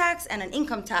gain tax and an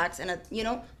income tax and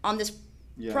on this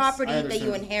Yes, property I that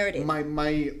you understand. inherited.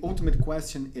 My ultimate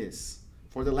question is,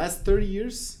 for the last 30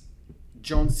 years,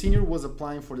 John Sr. was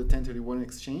applying for the 1031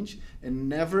 exchange and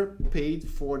never paid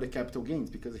for the capital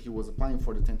gains because he was applying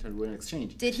for the 1031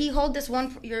 exchange. Did he hold this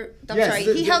one? Yes,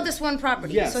 He held this one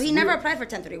property. yes, So he never we- applied for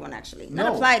 1031 actually. No,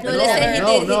 Not applied, but No, they say he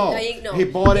no, did. no. No. He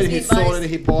bought it, He he sold buys- it,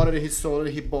 he bought it, he sold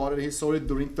it, he bought it, he sold it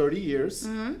during 30 years.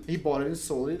 Mm-hmm. He bought it and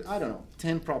sold it, I don't know,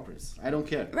 10 properties. I don't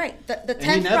care. Right. The he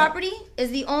 10th never- property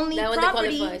is the only That one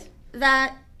property qualifies.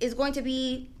 that is going to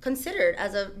be considered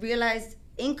as a realized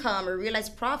income or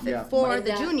realized profit Yeah. for But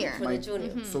the that- junior. for the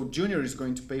junior. So Junior is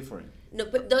going to pay for it. No,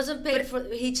 but doesn't pay for.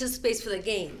 He just pays for the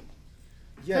gain.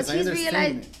 Yes, I he's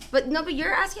understand. realized, but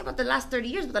you're asking about the last 30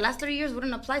 years, but the last 30 years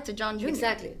wouldn't apply to John Jr.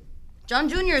 Exactly. John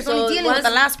Jr. is So only dealing with once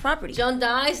the last property. John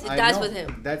dies. It I dies know. with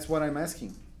him. That's what I'm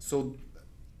asking. So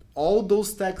all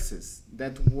those taxes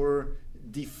that were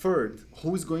deferred,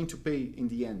 who's going to pay in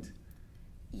the end?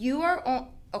 You are on,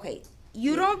 okay.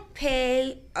 You don't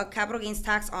pay a capital gains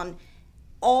tax on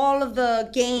all of the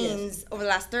gains over the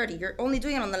last 30. You're only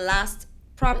doing it on the last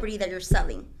property that you're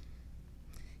selling.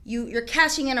 You're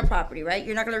cashing in a property, right?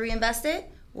 You're not going to reinvest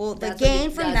it. Well, the That's what gain you-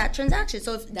 from that's- that transaction.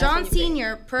 So if that's John what you pay.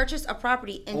 Sr. purchased a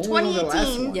property in Only on the last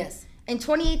 2018, one. Yes. in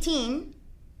 2018,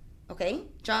 okay,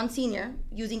 John Sr.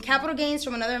 using capital gains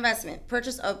from another investment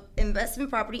purchased a investment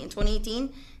property in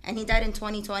 2018, and he died in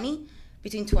 2020.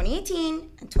 Between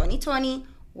 2018 and 2020,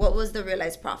 what was the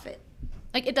realized profit?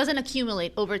 Like it doesn't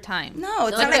accumulate over time. No,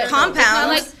 it's No, not like no, no. compounds. It's not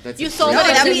like That's you a sold great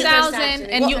it deal. at 2,000 Well,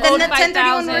 and you then owed the 1031 wouldn't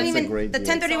 5,000. That's a even great the deal.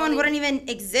 1031 wouldn't even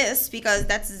exist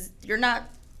because you're not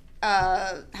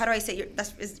how do I say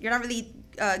you're not really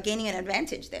gaining an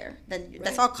advantage there. Then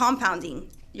that's all compounding.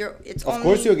 Of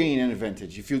course, you're gaining an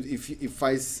advantage.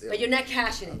 But you're not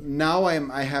cashing it. Now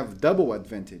I have double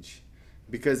advantage,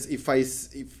 because if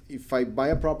I buy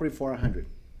a property for 100,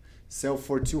 sell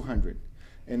for 200,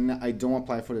 and I don't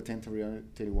apply for the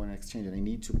 1031 exchange and I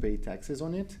need to pay taxes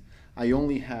on it, I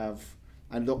don't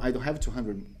have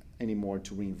 200 anymore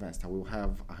to reinvest. I will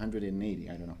have 180.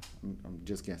 I don't know. I'm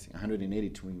just guessing. 180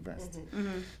 to reinvest.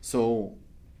 So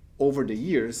over the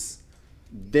years,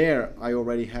 there I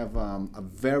already have a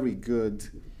very good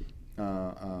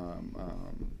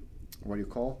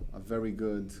a very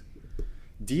good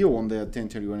deal on the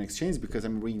 1031 exchange, because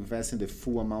I'm reinvesting the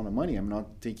full amount of money. I'm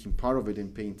not taking part of it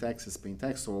and paying taxes.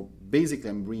 So basically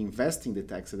I'm reinvesting the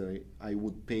taxes that I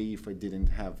would pay if I didn't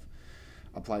have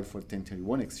applied for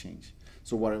 1031 exchange.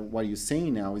 So what you're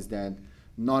saying now is that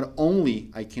not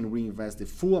only I can reinvest the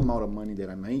full amount of money that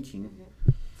I'm making,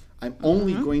 I'm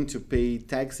only going to pay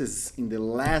taxes in the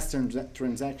last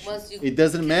transaction. Once you It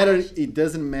doesn't matter. cash. It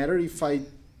doesn't matter if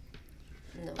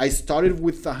I started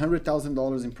with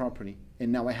 $100,000 in property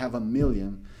and now I have $1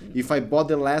 million. If I bought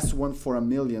the last one for $1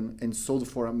 million and sold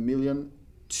for $1.2 million,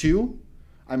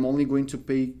 I'm only going to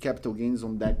pay capital gains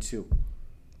on that too.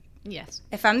 Yes.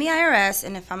 If I'm the IRS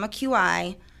and if I'm a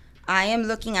QI, I am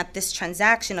looking at this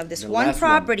transaction of this The one last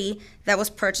property that was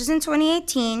purchased in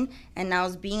 2018 and now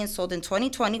is being sold in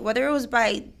 2020, whether it was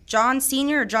by John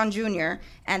Sr. or John Jr.,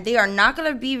 and they are not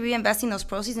going to be reinvesting those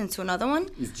proceeds into another one.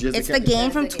 It's just It's a the capital.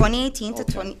 gain from That's the gain. 2018 to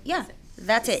Okay. 20. Yeah,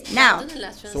 that's it. Now, The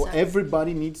last So transaction.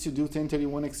 everybody needs to do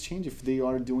 1031 exchange if they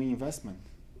are doing investment.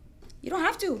 you don't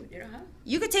have to. You don't have.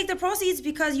 You could take the proceeds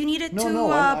because you need it No, to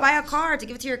no, I- buy a car to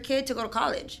give it to your kid to go to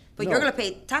college. But No. you're going to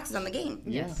pay taxes on the gain.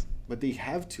 Yeah, Yes. but they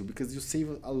have to because you save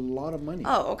a lot of money.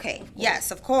 Oh, okay. Yes,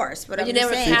 of course. But But I'm you just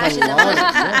never saying. cash Save a in lot.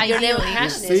 them. You're never Ideally.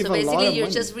 cashing You it. save So a lot basically, of you're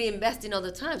money. just reinvesting all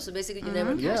the time. So basically, you're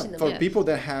never Yeah, cashing them. for Yeah. people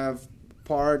that have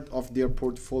part of their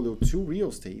portfolio to real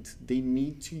estate, they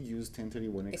need to use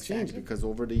 1031 exchange Exactly. because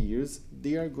over the years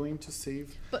they are going to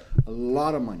save But- a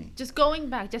lot of money. Just going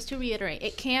back, just to reiterate,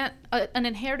 it can't an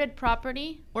inherited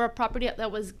property or a property that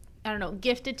was, I don't know,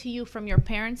 gifted to you from your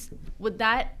parents, would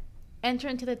that enter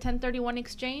into the 1031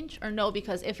 exchange or no?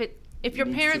 Because if your needs to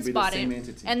parents be the bought same it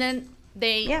entity. and then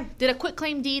they Yeah. did a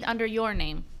quitclaim deed under your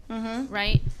name,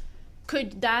 right?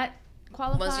 Could that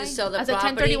qualify Once you sell the as a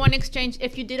property- 1031 exchange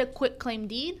if you did a quitclaim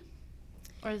deed?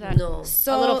 Or is that No.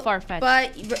 So, a little far-fetched?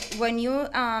 But when you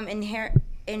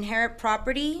inherit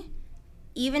property,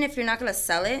 even if you're not going to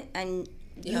sell it and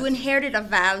you have to. inherited a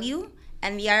value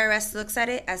and the IRS looks at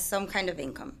it as some kind of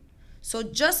income. So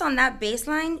just on that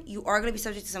baseline, you are going to be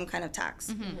subject to some kind of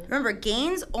tax. Remember,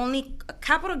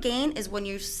 capital gain is when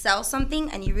you sell something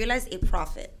and you realize a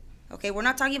profit. Okay, we're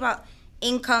not talking about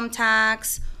income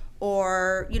tax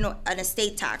or, an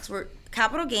estate tax.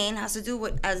 Capital gain has to do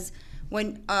with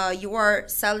when you are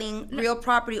selling real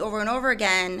property over and over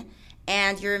again,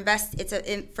 and you're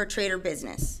for trade or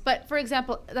business. But for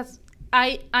example,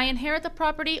 I inherit the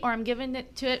property or I'm given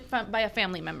it to it by a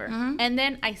family member, and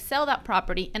then I sell that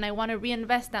property and I want to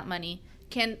reinvest that money.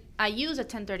 Can I use a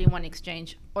 1031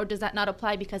 exchange, or does that not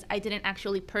apply because I didn't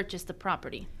actually purchase the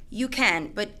property? You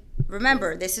can, but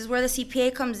remember, this is where the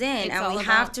CPA comes in, It's and all we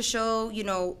have about- to show,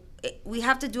 we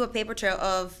have to do a paper trail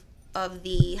of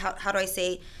the how do I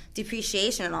say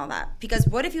depreciation and all that. Because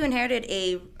what if you inherited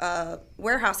a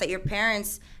warehouse that your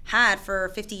parents had for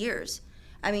 50 years?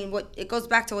 I mean, it goes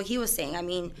back to what he was saying. I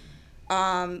mean,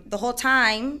 the whole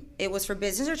time it was for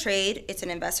business or trade. It's an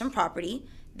investment property.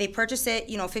 They purchased it,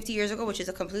 50 years ago, which is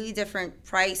a completely different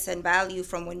price and value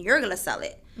from when you're gonna sell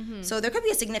it. So there could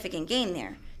be a significant gain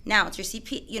there. Now it's your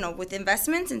CP, with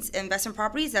investments and investment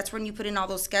properties. That's when you put in all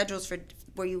those schedules for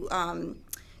where you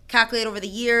calculate over the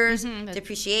years,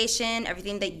 depreciation,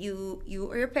 everything that you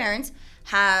or your parents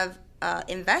have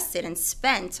invested and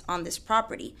spent on this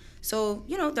property. So,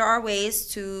 there are ways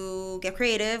to get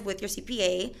creative with your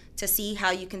CPA to see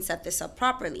how you can set this up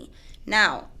properly.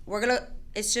 Now,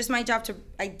 it's just my job to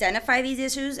identify these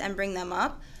issues and bring them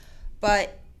up.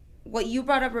 But what you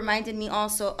brought up reminded me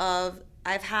also of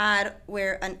I've had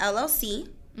where an LLC,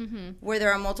 where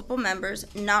there are multiple members,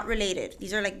 not related.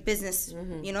 These are like business,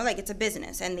 like it's a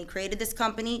business. And they created this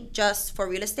company just for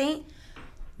real estate.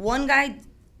 One guy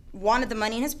wanted the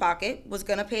money in his pocket, was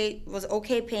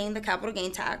okay paying the capital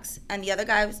gain tax, and the other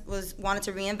guy wanted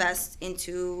to reinvest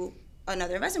into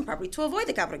another investment property to avoid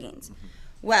the capital gains.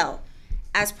 Well,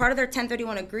 as part of their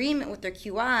 1031 agreement with their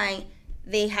QI,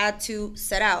 they had to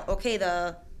set out, okay,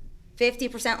 the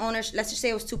 50% ownership, let's just say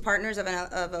it was two partners of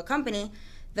a company,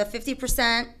 the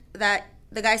 50% that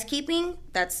the guy's keeping,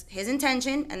 that's his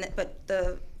intention, but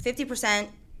the 50%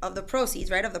 of the proceeds,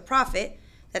 right, of the profit,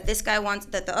 that this guy wants,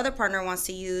 that the other partner wants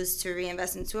to use to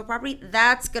reinvest into a property,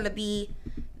 that's going to be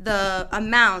the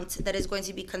amount that is going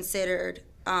to be considered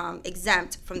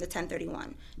exempt from the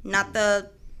 1031. Not the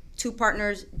two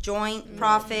partners joint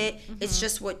profit. It's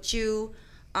just what you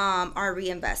are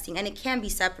reinvesting, and it can be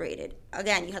separated.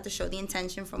 Again, you have to show the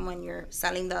intention from when you're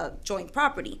selling the joint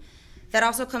property. That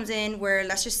also comes in where,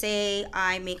 let's just say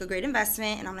I make a great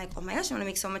investment and I'm like, oh my gosh, I want to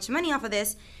make so much money off of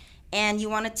this, and you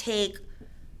want to take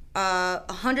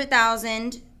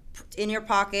 $100,000 in your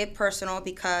pocket, personal,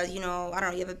 because I don't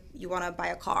know, you want to buy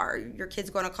a car, your kid's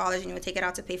going to college, and you want to take it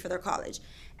out to pay for their college,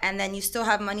 and then you still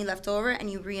have money left over, and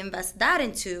you reinvest that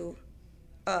into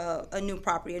a new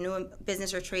property, a new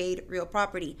business or trade, real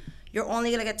property. You're only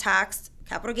going to get taxed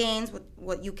capital gains with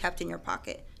what you kept in your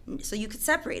pocket, so you could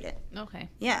separate it. Okay.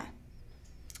 Yeah.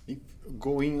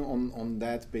 Going on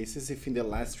that basis, if in the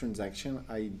last transaction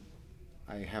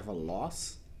I have a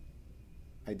loss,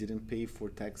 I didn't pay for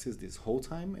taxes this whole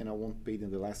time, and I won't pay in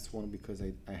the last one because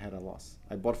I had a loss.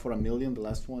 I bought for $1 million the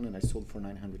last one, and I sold for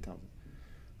 900,000.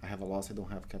 I have a loss. I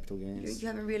don't have capital gains. You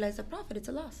haven't realized the profit. It's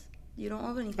a loss. You don't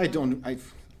owe anything. I don't.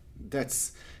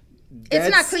 That's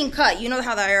it's not clean cut. You know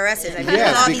how the IRS is. I mean,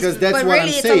 yes, because that's what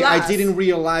really I'm saying. I loss. didn't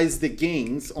realize the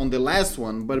gains on the last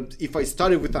one, but if I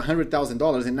started with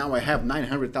 $100,000 and now I have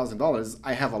 $900,000,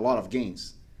 I have a lot of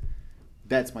gains.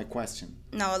 That's my question.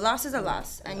 No, a loss is a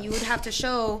loss, and you would have to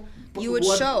show. You would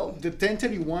What show. The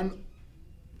 1031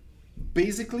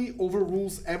 basically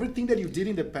overrules everything that you did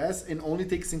in the past and only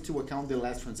takes into account the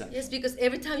last transaction. Yes, because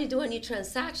every time you do a new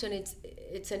transaction,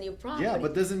 it's a new property. Yeah,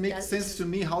 but doesn't make sense to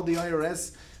me how the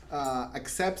IRS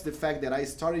accepts the fact that I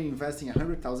started investing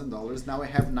 $100,000. Now I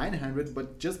have 900,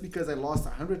 but just because I lost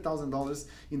 $100,000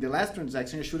 in the last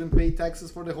transaction, I shouldn't pay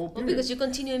taxes for the whole period. Well, because you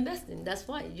continue investing. That's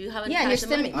why you haven't. Yeah, and cashed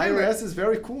the money. IRS is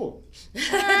very cool.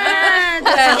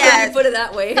 Yeah. You put it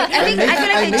that way. I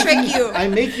feel like they trick you.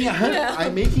 I'm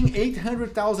making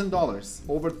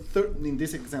 $800,000 in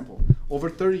this example over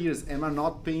 30 years, and I'm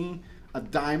not paying a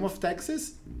dime of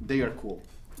taxes. They are cool.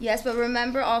 Yes, but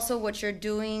remember also what you're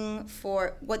doing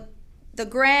for what the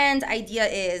grand idea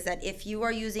is that if you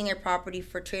are using a property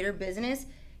for trade or business,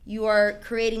 you are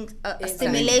creating a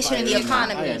stimulation in the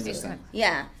economy. I understand.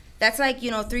 Yeah. That's like,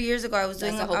 3 years ago I was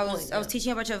doing I was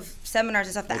teaching a bunch of seminars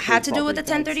and stuff that had to do with the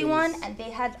 1031 and they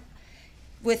had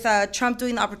with Trump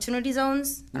doing the opportunity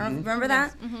zones. I don't know if you remember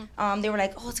that. They were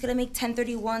like, it's going to make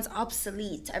 1031s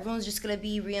obsolete. Everyone's just going to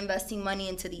be reinvesting money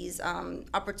into these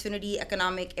opportunity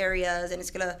economic areas, and it's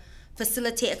going to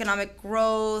facilitate economic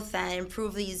growth and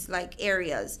improve these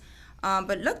areas.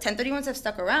 But look, 1031s have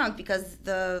stuck around because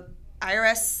the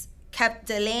IRS kept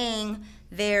delaying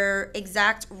their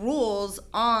exact rules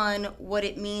on what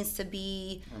it means to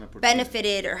be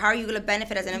benefited, or how are you going to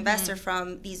benefit as an investor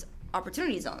from these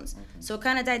opportunity zones. Okay. So it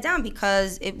kind of died down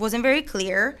because it wasn't very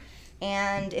clear,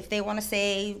 and if they want to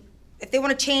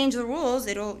change the rules,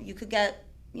 you could get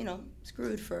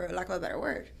screwed, for lack of a better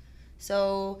word.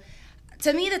 So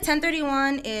to me, the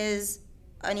 1031 is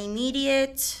an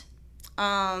immediate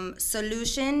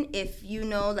solution if you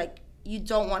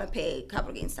don't want to pay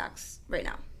capital gains tax right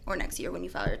now or next year when you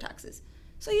file your taxes.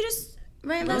 So you just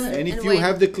reinvest it. And if you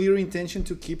have the clear intention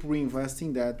to keep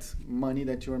reinvesting that money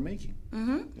that you are making.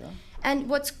 Yeah. And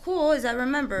what's cool is that,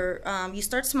 remember, you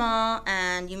start small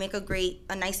and you make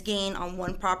a nice gain on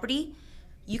one property.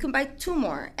 You can buy 2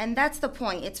 more, and that's the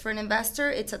point. It's for an investor.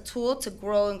 It's a tool to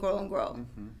grow and grow and grow.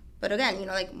 But again,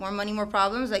 more money, more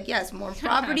problems. Yes, more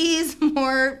properties,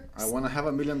 more. I want to have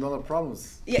 $1 million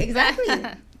problems. Yeah, exactly.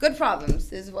 Good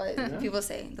problems is what people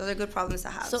say. Those are good problems to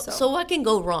have. So what can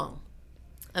go wrong?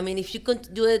 I mean, if you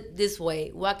could do it this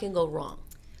way, what can go wrong?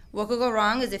 What could go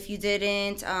wrong is if you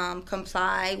didn't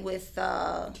comply with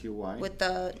QI. with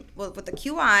the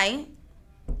QI,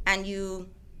 and you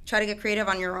try to get creative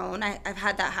on your own. I've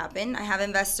had that happen. I have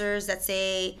investors that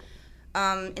say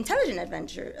intelligent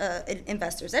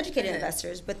investors, educated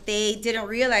investors, but they didn't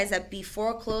realize that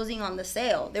before closing on the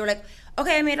sale, they were like,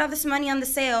 okay, I made all this money on the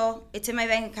sale. It's in my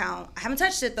bank account. I haven't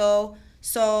touched it though.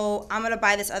 So I'm gonna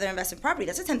buy this other investment property.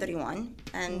 That's a 1031,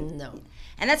 and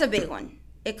that's a big one.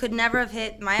 It could never have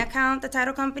hit my account, the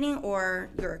title company, or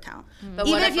your account. But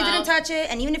even if you didn't touch it,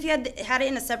 and even if you had it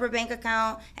in a separate bank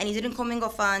account and you didn't commingle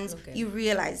funds, you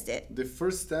realized it. The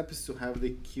first step is to have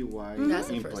the QI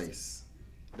in place.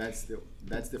 That's the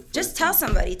first. Just tell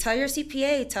somebody. Tell your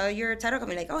CPA. Tell your title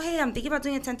company. Oh, hey, I'm thinking about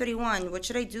doing a 1031. What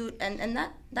should I do? And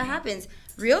that happens.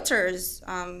 Realtors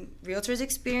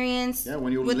experience. Yeah,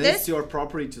 when you list your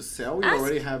property to sell, you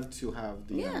already have to have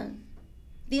the.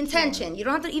 The intention. You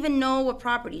don't have to even know what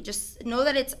property. Just know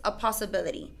that it's a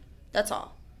possibility. That's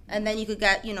all. And then you could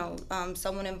get,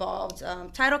 someone involved.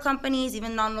 Title companies,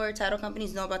 even non-lawyer title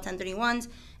companies, know about 1031s,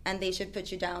 and they should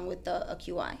put you down with a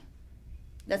QI.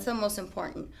 That's the most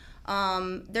important.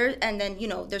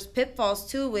 There's pitfalls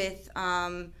too with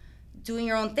doing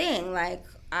your own thing. Like,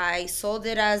 I sold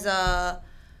it as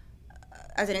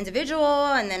an individual,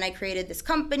 and then I created this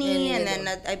company, and then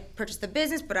I purchased the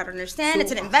business, but I don't understand.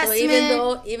 It's an investment.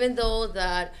 So even though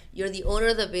that you're the owner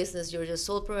of the business, you're the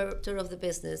sole proprietor of the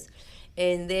business,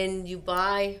 and then you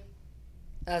buy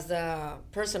as a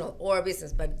personal or a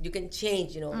business, but you can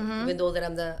change, even though that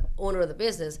I'm the owner of the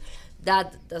business,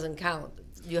 that doesn't count.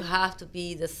 You have to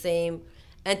be the same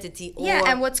entity.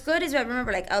 And what's good is that,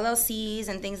 remember, LLCs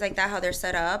and things like that, how they're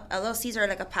set up. LLCs are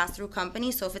like a pass-through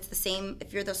company. So if it's the same,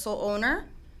 if you're the sole owner,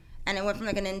 and it went from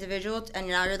an individual, and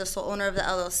now you're the sole owner of the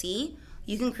LLC,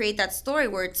 you can create that story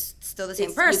where it's still the same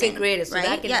You person. can create it, so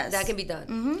right? that can be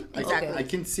done. Exactly. I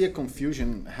can see a confusion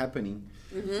happening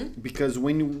because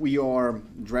when we are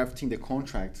drafting the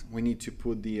contract, we need to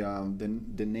put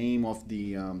the name of the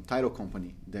title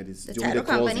company that is The doing title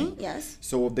the closing. company, yes.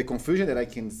 So the confusion that I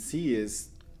can see is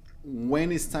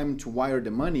when it's time to wire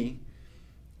the money,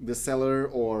 the seller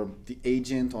or the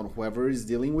agent or whoever is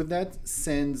dealing with that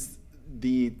sends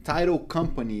the title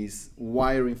company's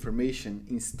wire information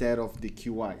instead of the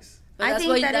QIs. But I that's think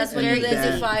what that that's is when you very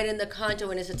identify it in the contract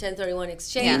when it's a 1031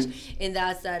 exchange, and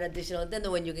that's that additional. Then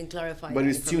the one you can clarify. But that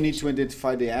you still need to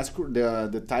identify the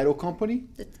the title company.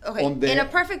 Okay. on the- In a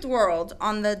perfect world,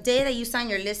 on the day that you sign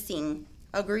your listing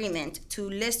agreement to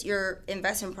list your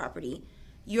investment property,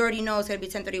 you already know it's going to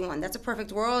be 1031. That's a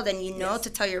perfect world, and you know to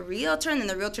tell your realtor, and then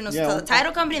the realtor knows Yeah. to tell the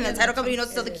title company, and the title company knows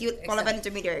to tell the Exactly. qualified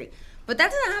intermediary. But that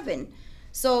doesn't happen.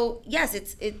 So yes,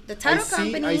 the title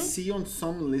company. I see on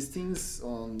some listings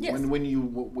Yes. when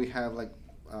we have like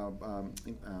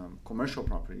commercial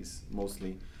properties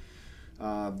mostly.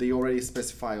 They already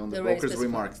specify on the They already broker's specify.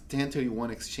 remarks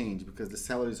 1031 exchange because the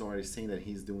seller is already saying that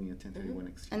he's doing a 1031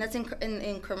 exchange. And that's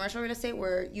in commercial real estate,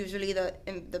 where usually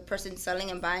the person selling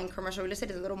and buying commercial real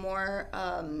estate is a little more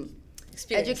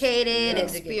Experience. educated, Yeah.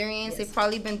 experienced. Yes. They've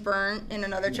probably been burnt in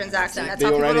another transaction. That's They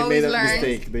how people already always made a learn.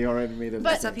 mistake. They already made a But-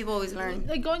 That's mistake. how people always learn.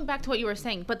 Like, going back to what you were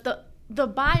saying, but the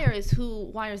buyer is who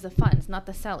wires the funds, not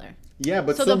the seller. Yeah,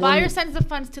 but So the someone- buyer sends the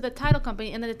funds to the title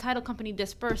company, and then the title company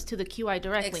disperses to the QI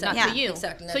directly, not Exactly. to Yeah. you.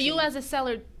 Exactly, not So to you you. as a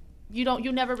seller,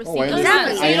 you never receive Oh, I those understand.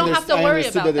 funds, so you don't have to I worry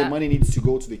understood about that that. the money needs to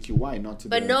go to the QI, not to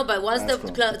But the no, but once the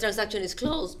escrow. transaction is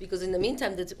closed, because in the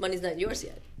meantime the money's not yours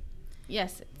yet.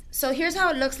 Yes. So here's how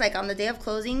it looks like on the day of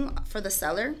closing for the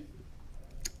seller.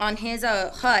 On his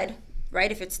HUD,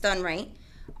 right, if it's done right,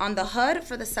 on the HUD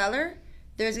for the seller,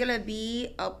 there's going to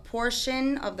be a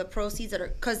portion of the proceeds that are,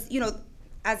 because,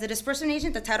 as a disbursement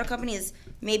agent, the title company is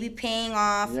maybe paying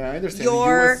off Yeah, I understand.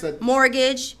 your You said-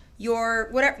 mortgage, your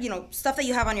whatever, stuff that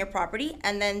you have on your property,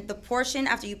 and then the portion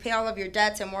after you pay all of your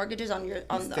debts and mortgages on your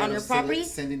Instead on your of property.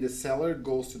 sending the seller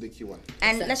goes to the QI.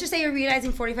 And let's just say you're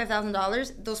realizing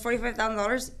 $45,000. Those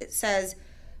 $45,000, it says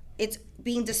it's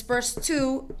being dispersed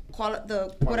to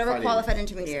whatever Qualified qualified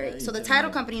agent. intermediary. So the Intermediary.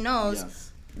 title company knows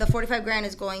Yes. the 45 grand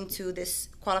is going to this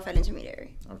qualified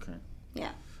intermediary. Okay. Yeah.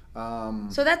 Um,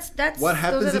 So that's what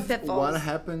happens those are the if pitfalls. what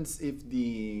happens if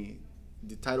the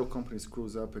title company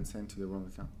screws up and sends to the wrong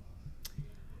account?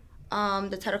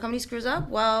 The title company screws up.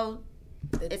 Well,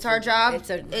 it's our job.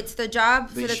 It's the job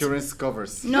The for the insurance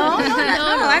covers. No.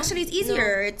 Actually, it's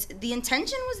easier. It's the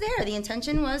intention was there. The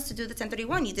intention was to do the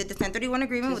 1031. You did the 1031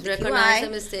 agreement Just with the recognize QI. the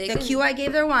mistake The and- QI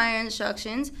gave their wire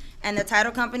instructions, and the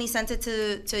title company sent it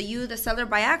to you, the seller,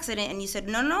 by accident, and you said,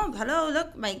 no, hello, look,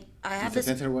 I have It's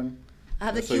a this, 1031. I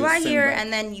have the So you QI send here, back.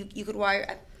 and then you could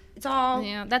wire. It's all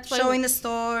Yeah, that's why showing the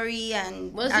story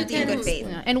and Once you acting in can- good faith.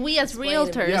 Yeah. And we as Explain it.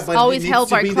 realtors Yeah, but always it needs help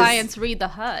to our be this- clients read the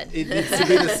HUD. It needs to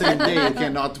be the same day. You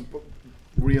cannot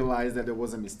realize that there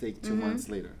was a mistake 2 months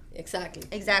later. Exactly.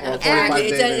 Exactly. Or And- 45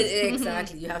 Exactly. days.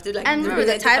 Exactly. You have to like. And remember,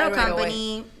 the identify title right away.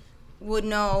 company would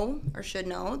know or should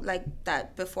know, like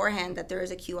that beforehand, that there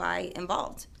is a QI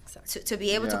involved. Exactly. To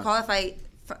be able to Yeah. qualify,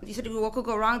 you said what could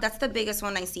go wrong? That's the biggest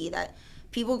one I see, that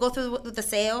people go through with the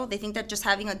sale. They think that just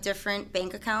having a different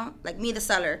bank account, like me, the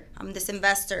seller, I'm this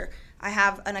investor. I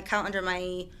have an account under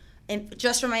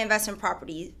just for my investment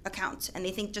property account. And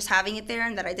they think just having it there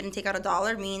and that I didn't take out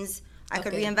 $1 means I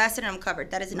could Okay. reinvest it and I'm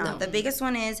covered. That is not. No. The biggest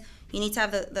one is you need to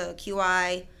have the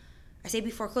QI. I say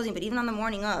before closing, but even on the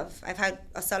morning of, I've had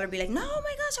a seller be like, "No, oh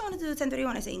my gosh, I want to do the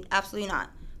 1031." I say, "Absolutely not.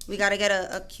 We got to get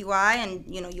a QI, and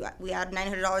we add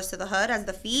 $900 to the HUD as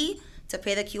the fee to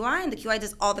pay the QI, and the QI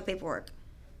does all the paperwork.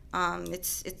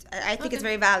 I think it's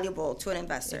very valuable to an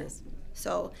investor. It is.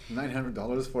 So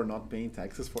 $900 for not paying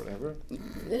taxes forever.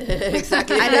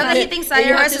 Exactly. I love that he thinks And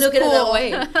you have IRS to is look at it that cool. way.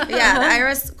 Yeah, the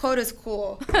IRS code is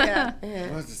cool. Yeah.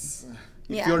 Well, it's,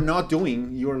 if Yeah. you're not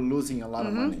doing, you're losing a lot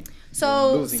of money. You're So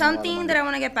losing a lot of something money. that I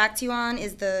want to get back to you on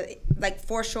is the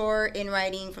for sure in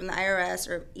writing from the IRS,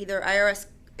 or either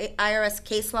IRS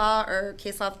case law or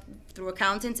case law through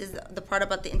accountants, is the part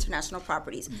about the international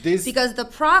properties. Because the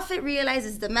profit realized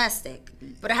is domestic,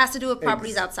 but it has to do with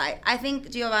properties outside. I think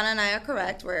Giovanna and I are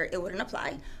correct where it wouldn't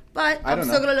apply, but I I'm don't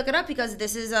still know. gonna look it up because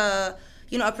this is a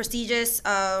prestigious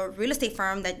real estate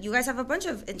firm that you guys have a bunch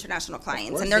of international clients,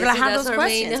 course. and they're gonna Yes, have that's those our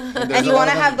main- questions, There's and you a want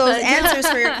to lot have of- those answers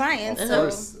for your clients. Of So.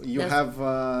 course, you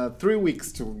have 3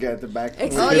 weeks to get back.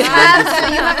 with Oh, this you when have, this- so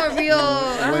you have a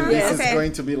real. when this okay. is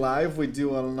going to be live, we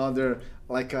do another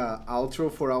outro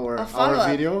for our A follow-up.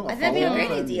 video. I think that'd be a great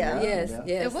follow-up, and idea. Yes,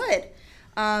 yes. It would.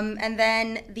 And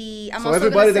then I'm So also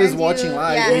everybody gonna that is send watching you-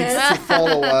 live yes. needs to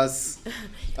follow us.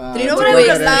 You know to what I get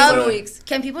would that love? answer. weeks.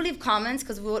 Can people leave comments?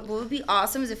 Because what would be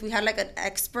awesome is if we had like an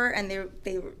expert and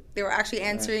they were actually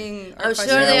answering our I'm questions.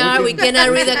 sure they Yeah, are. we We can- cannot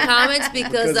read the comments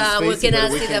because Because it's we Facebook,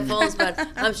 cannot we see can- the phones. But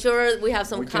I'm sure we have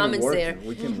some We can comments work there it.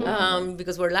 We can work it.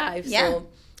 because we're live. Yeah. So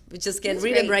we just can't That's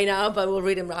read them great. right now, but we'll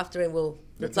read them after and we'll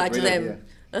That's a reply to great them. idea.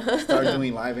 Start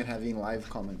doing live and having live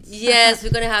comments. Yes, we're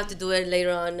gonna have to do it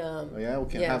later on. Oh, yeah,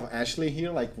 we can Yeah. have Ashley here,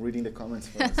 like reading the comments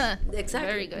for us. Exactly.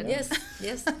 Very good. Yes,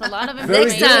 yes. A lot of Very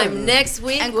Next information. good. time, next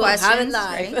week, And we'll have it questions,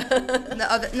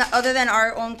 live. Other than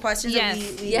our own questions Yes.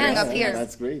 that we Yes. bring up Yeah, here.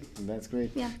 that's great. That's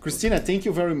great. Yeah. Christina, thank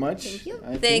you very much. Thank you. I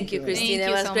Thank think, you, Christina. Thank It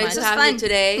you was so great much. to This was have you fun.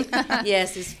 today.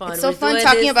 Yes, it's fun. It's so We're fun doing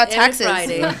talking this about every taxes.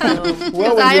 Friday, so-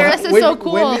 Well, The when you IRS is so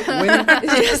cool.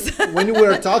 When we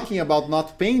were talking about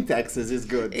not paying taxes is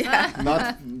good,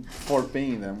 not for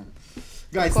paying them.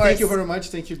 Guys, course. thank you very much.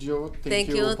 Thank you, Joe. Thank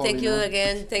you Paulina.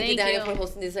 again. Thank you, Thank Daniel, you. for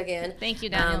hosting this again. Thank you,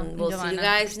 Daniel. and We'll see you Giovanna,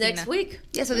 guys Christina. next week.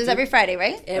 Yeah, so this is every Friday,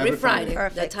 right? Every Every Friday. Friday.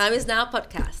 The Perfect. Time Is Now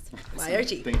podcast by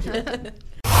RG. Thank you.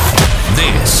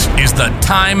 This is the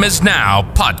Time Is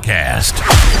Now podcast,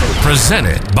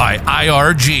 presented by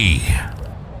IRG.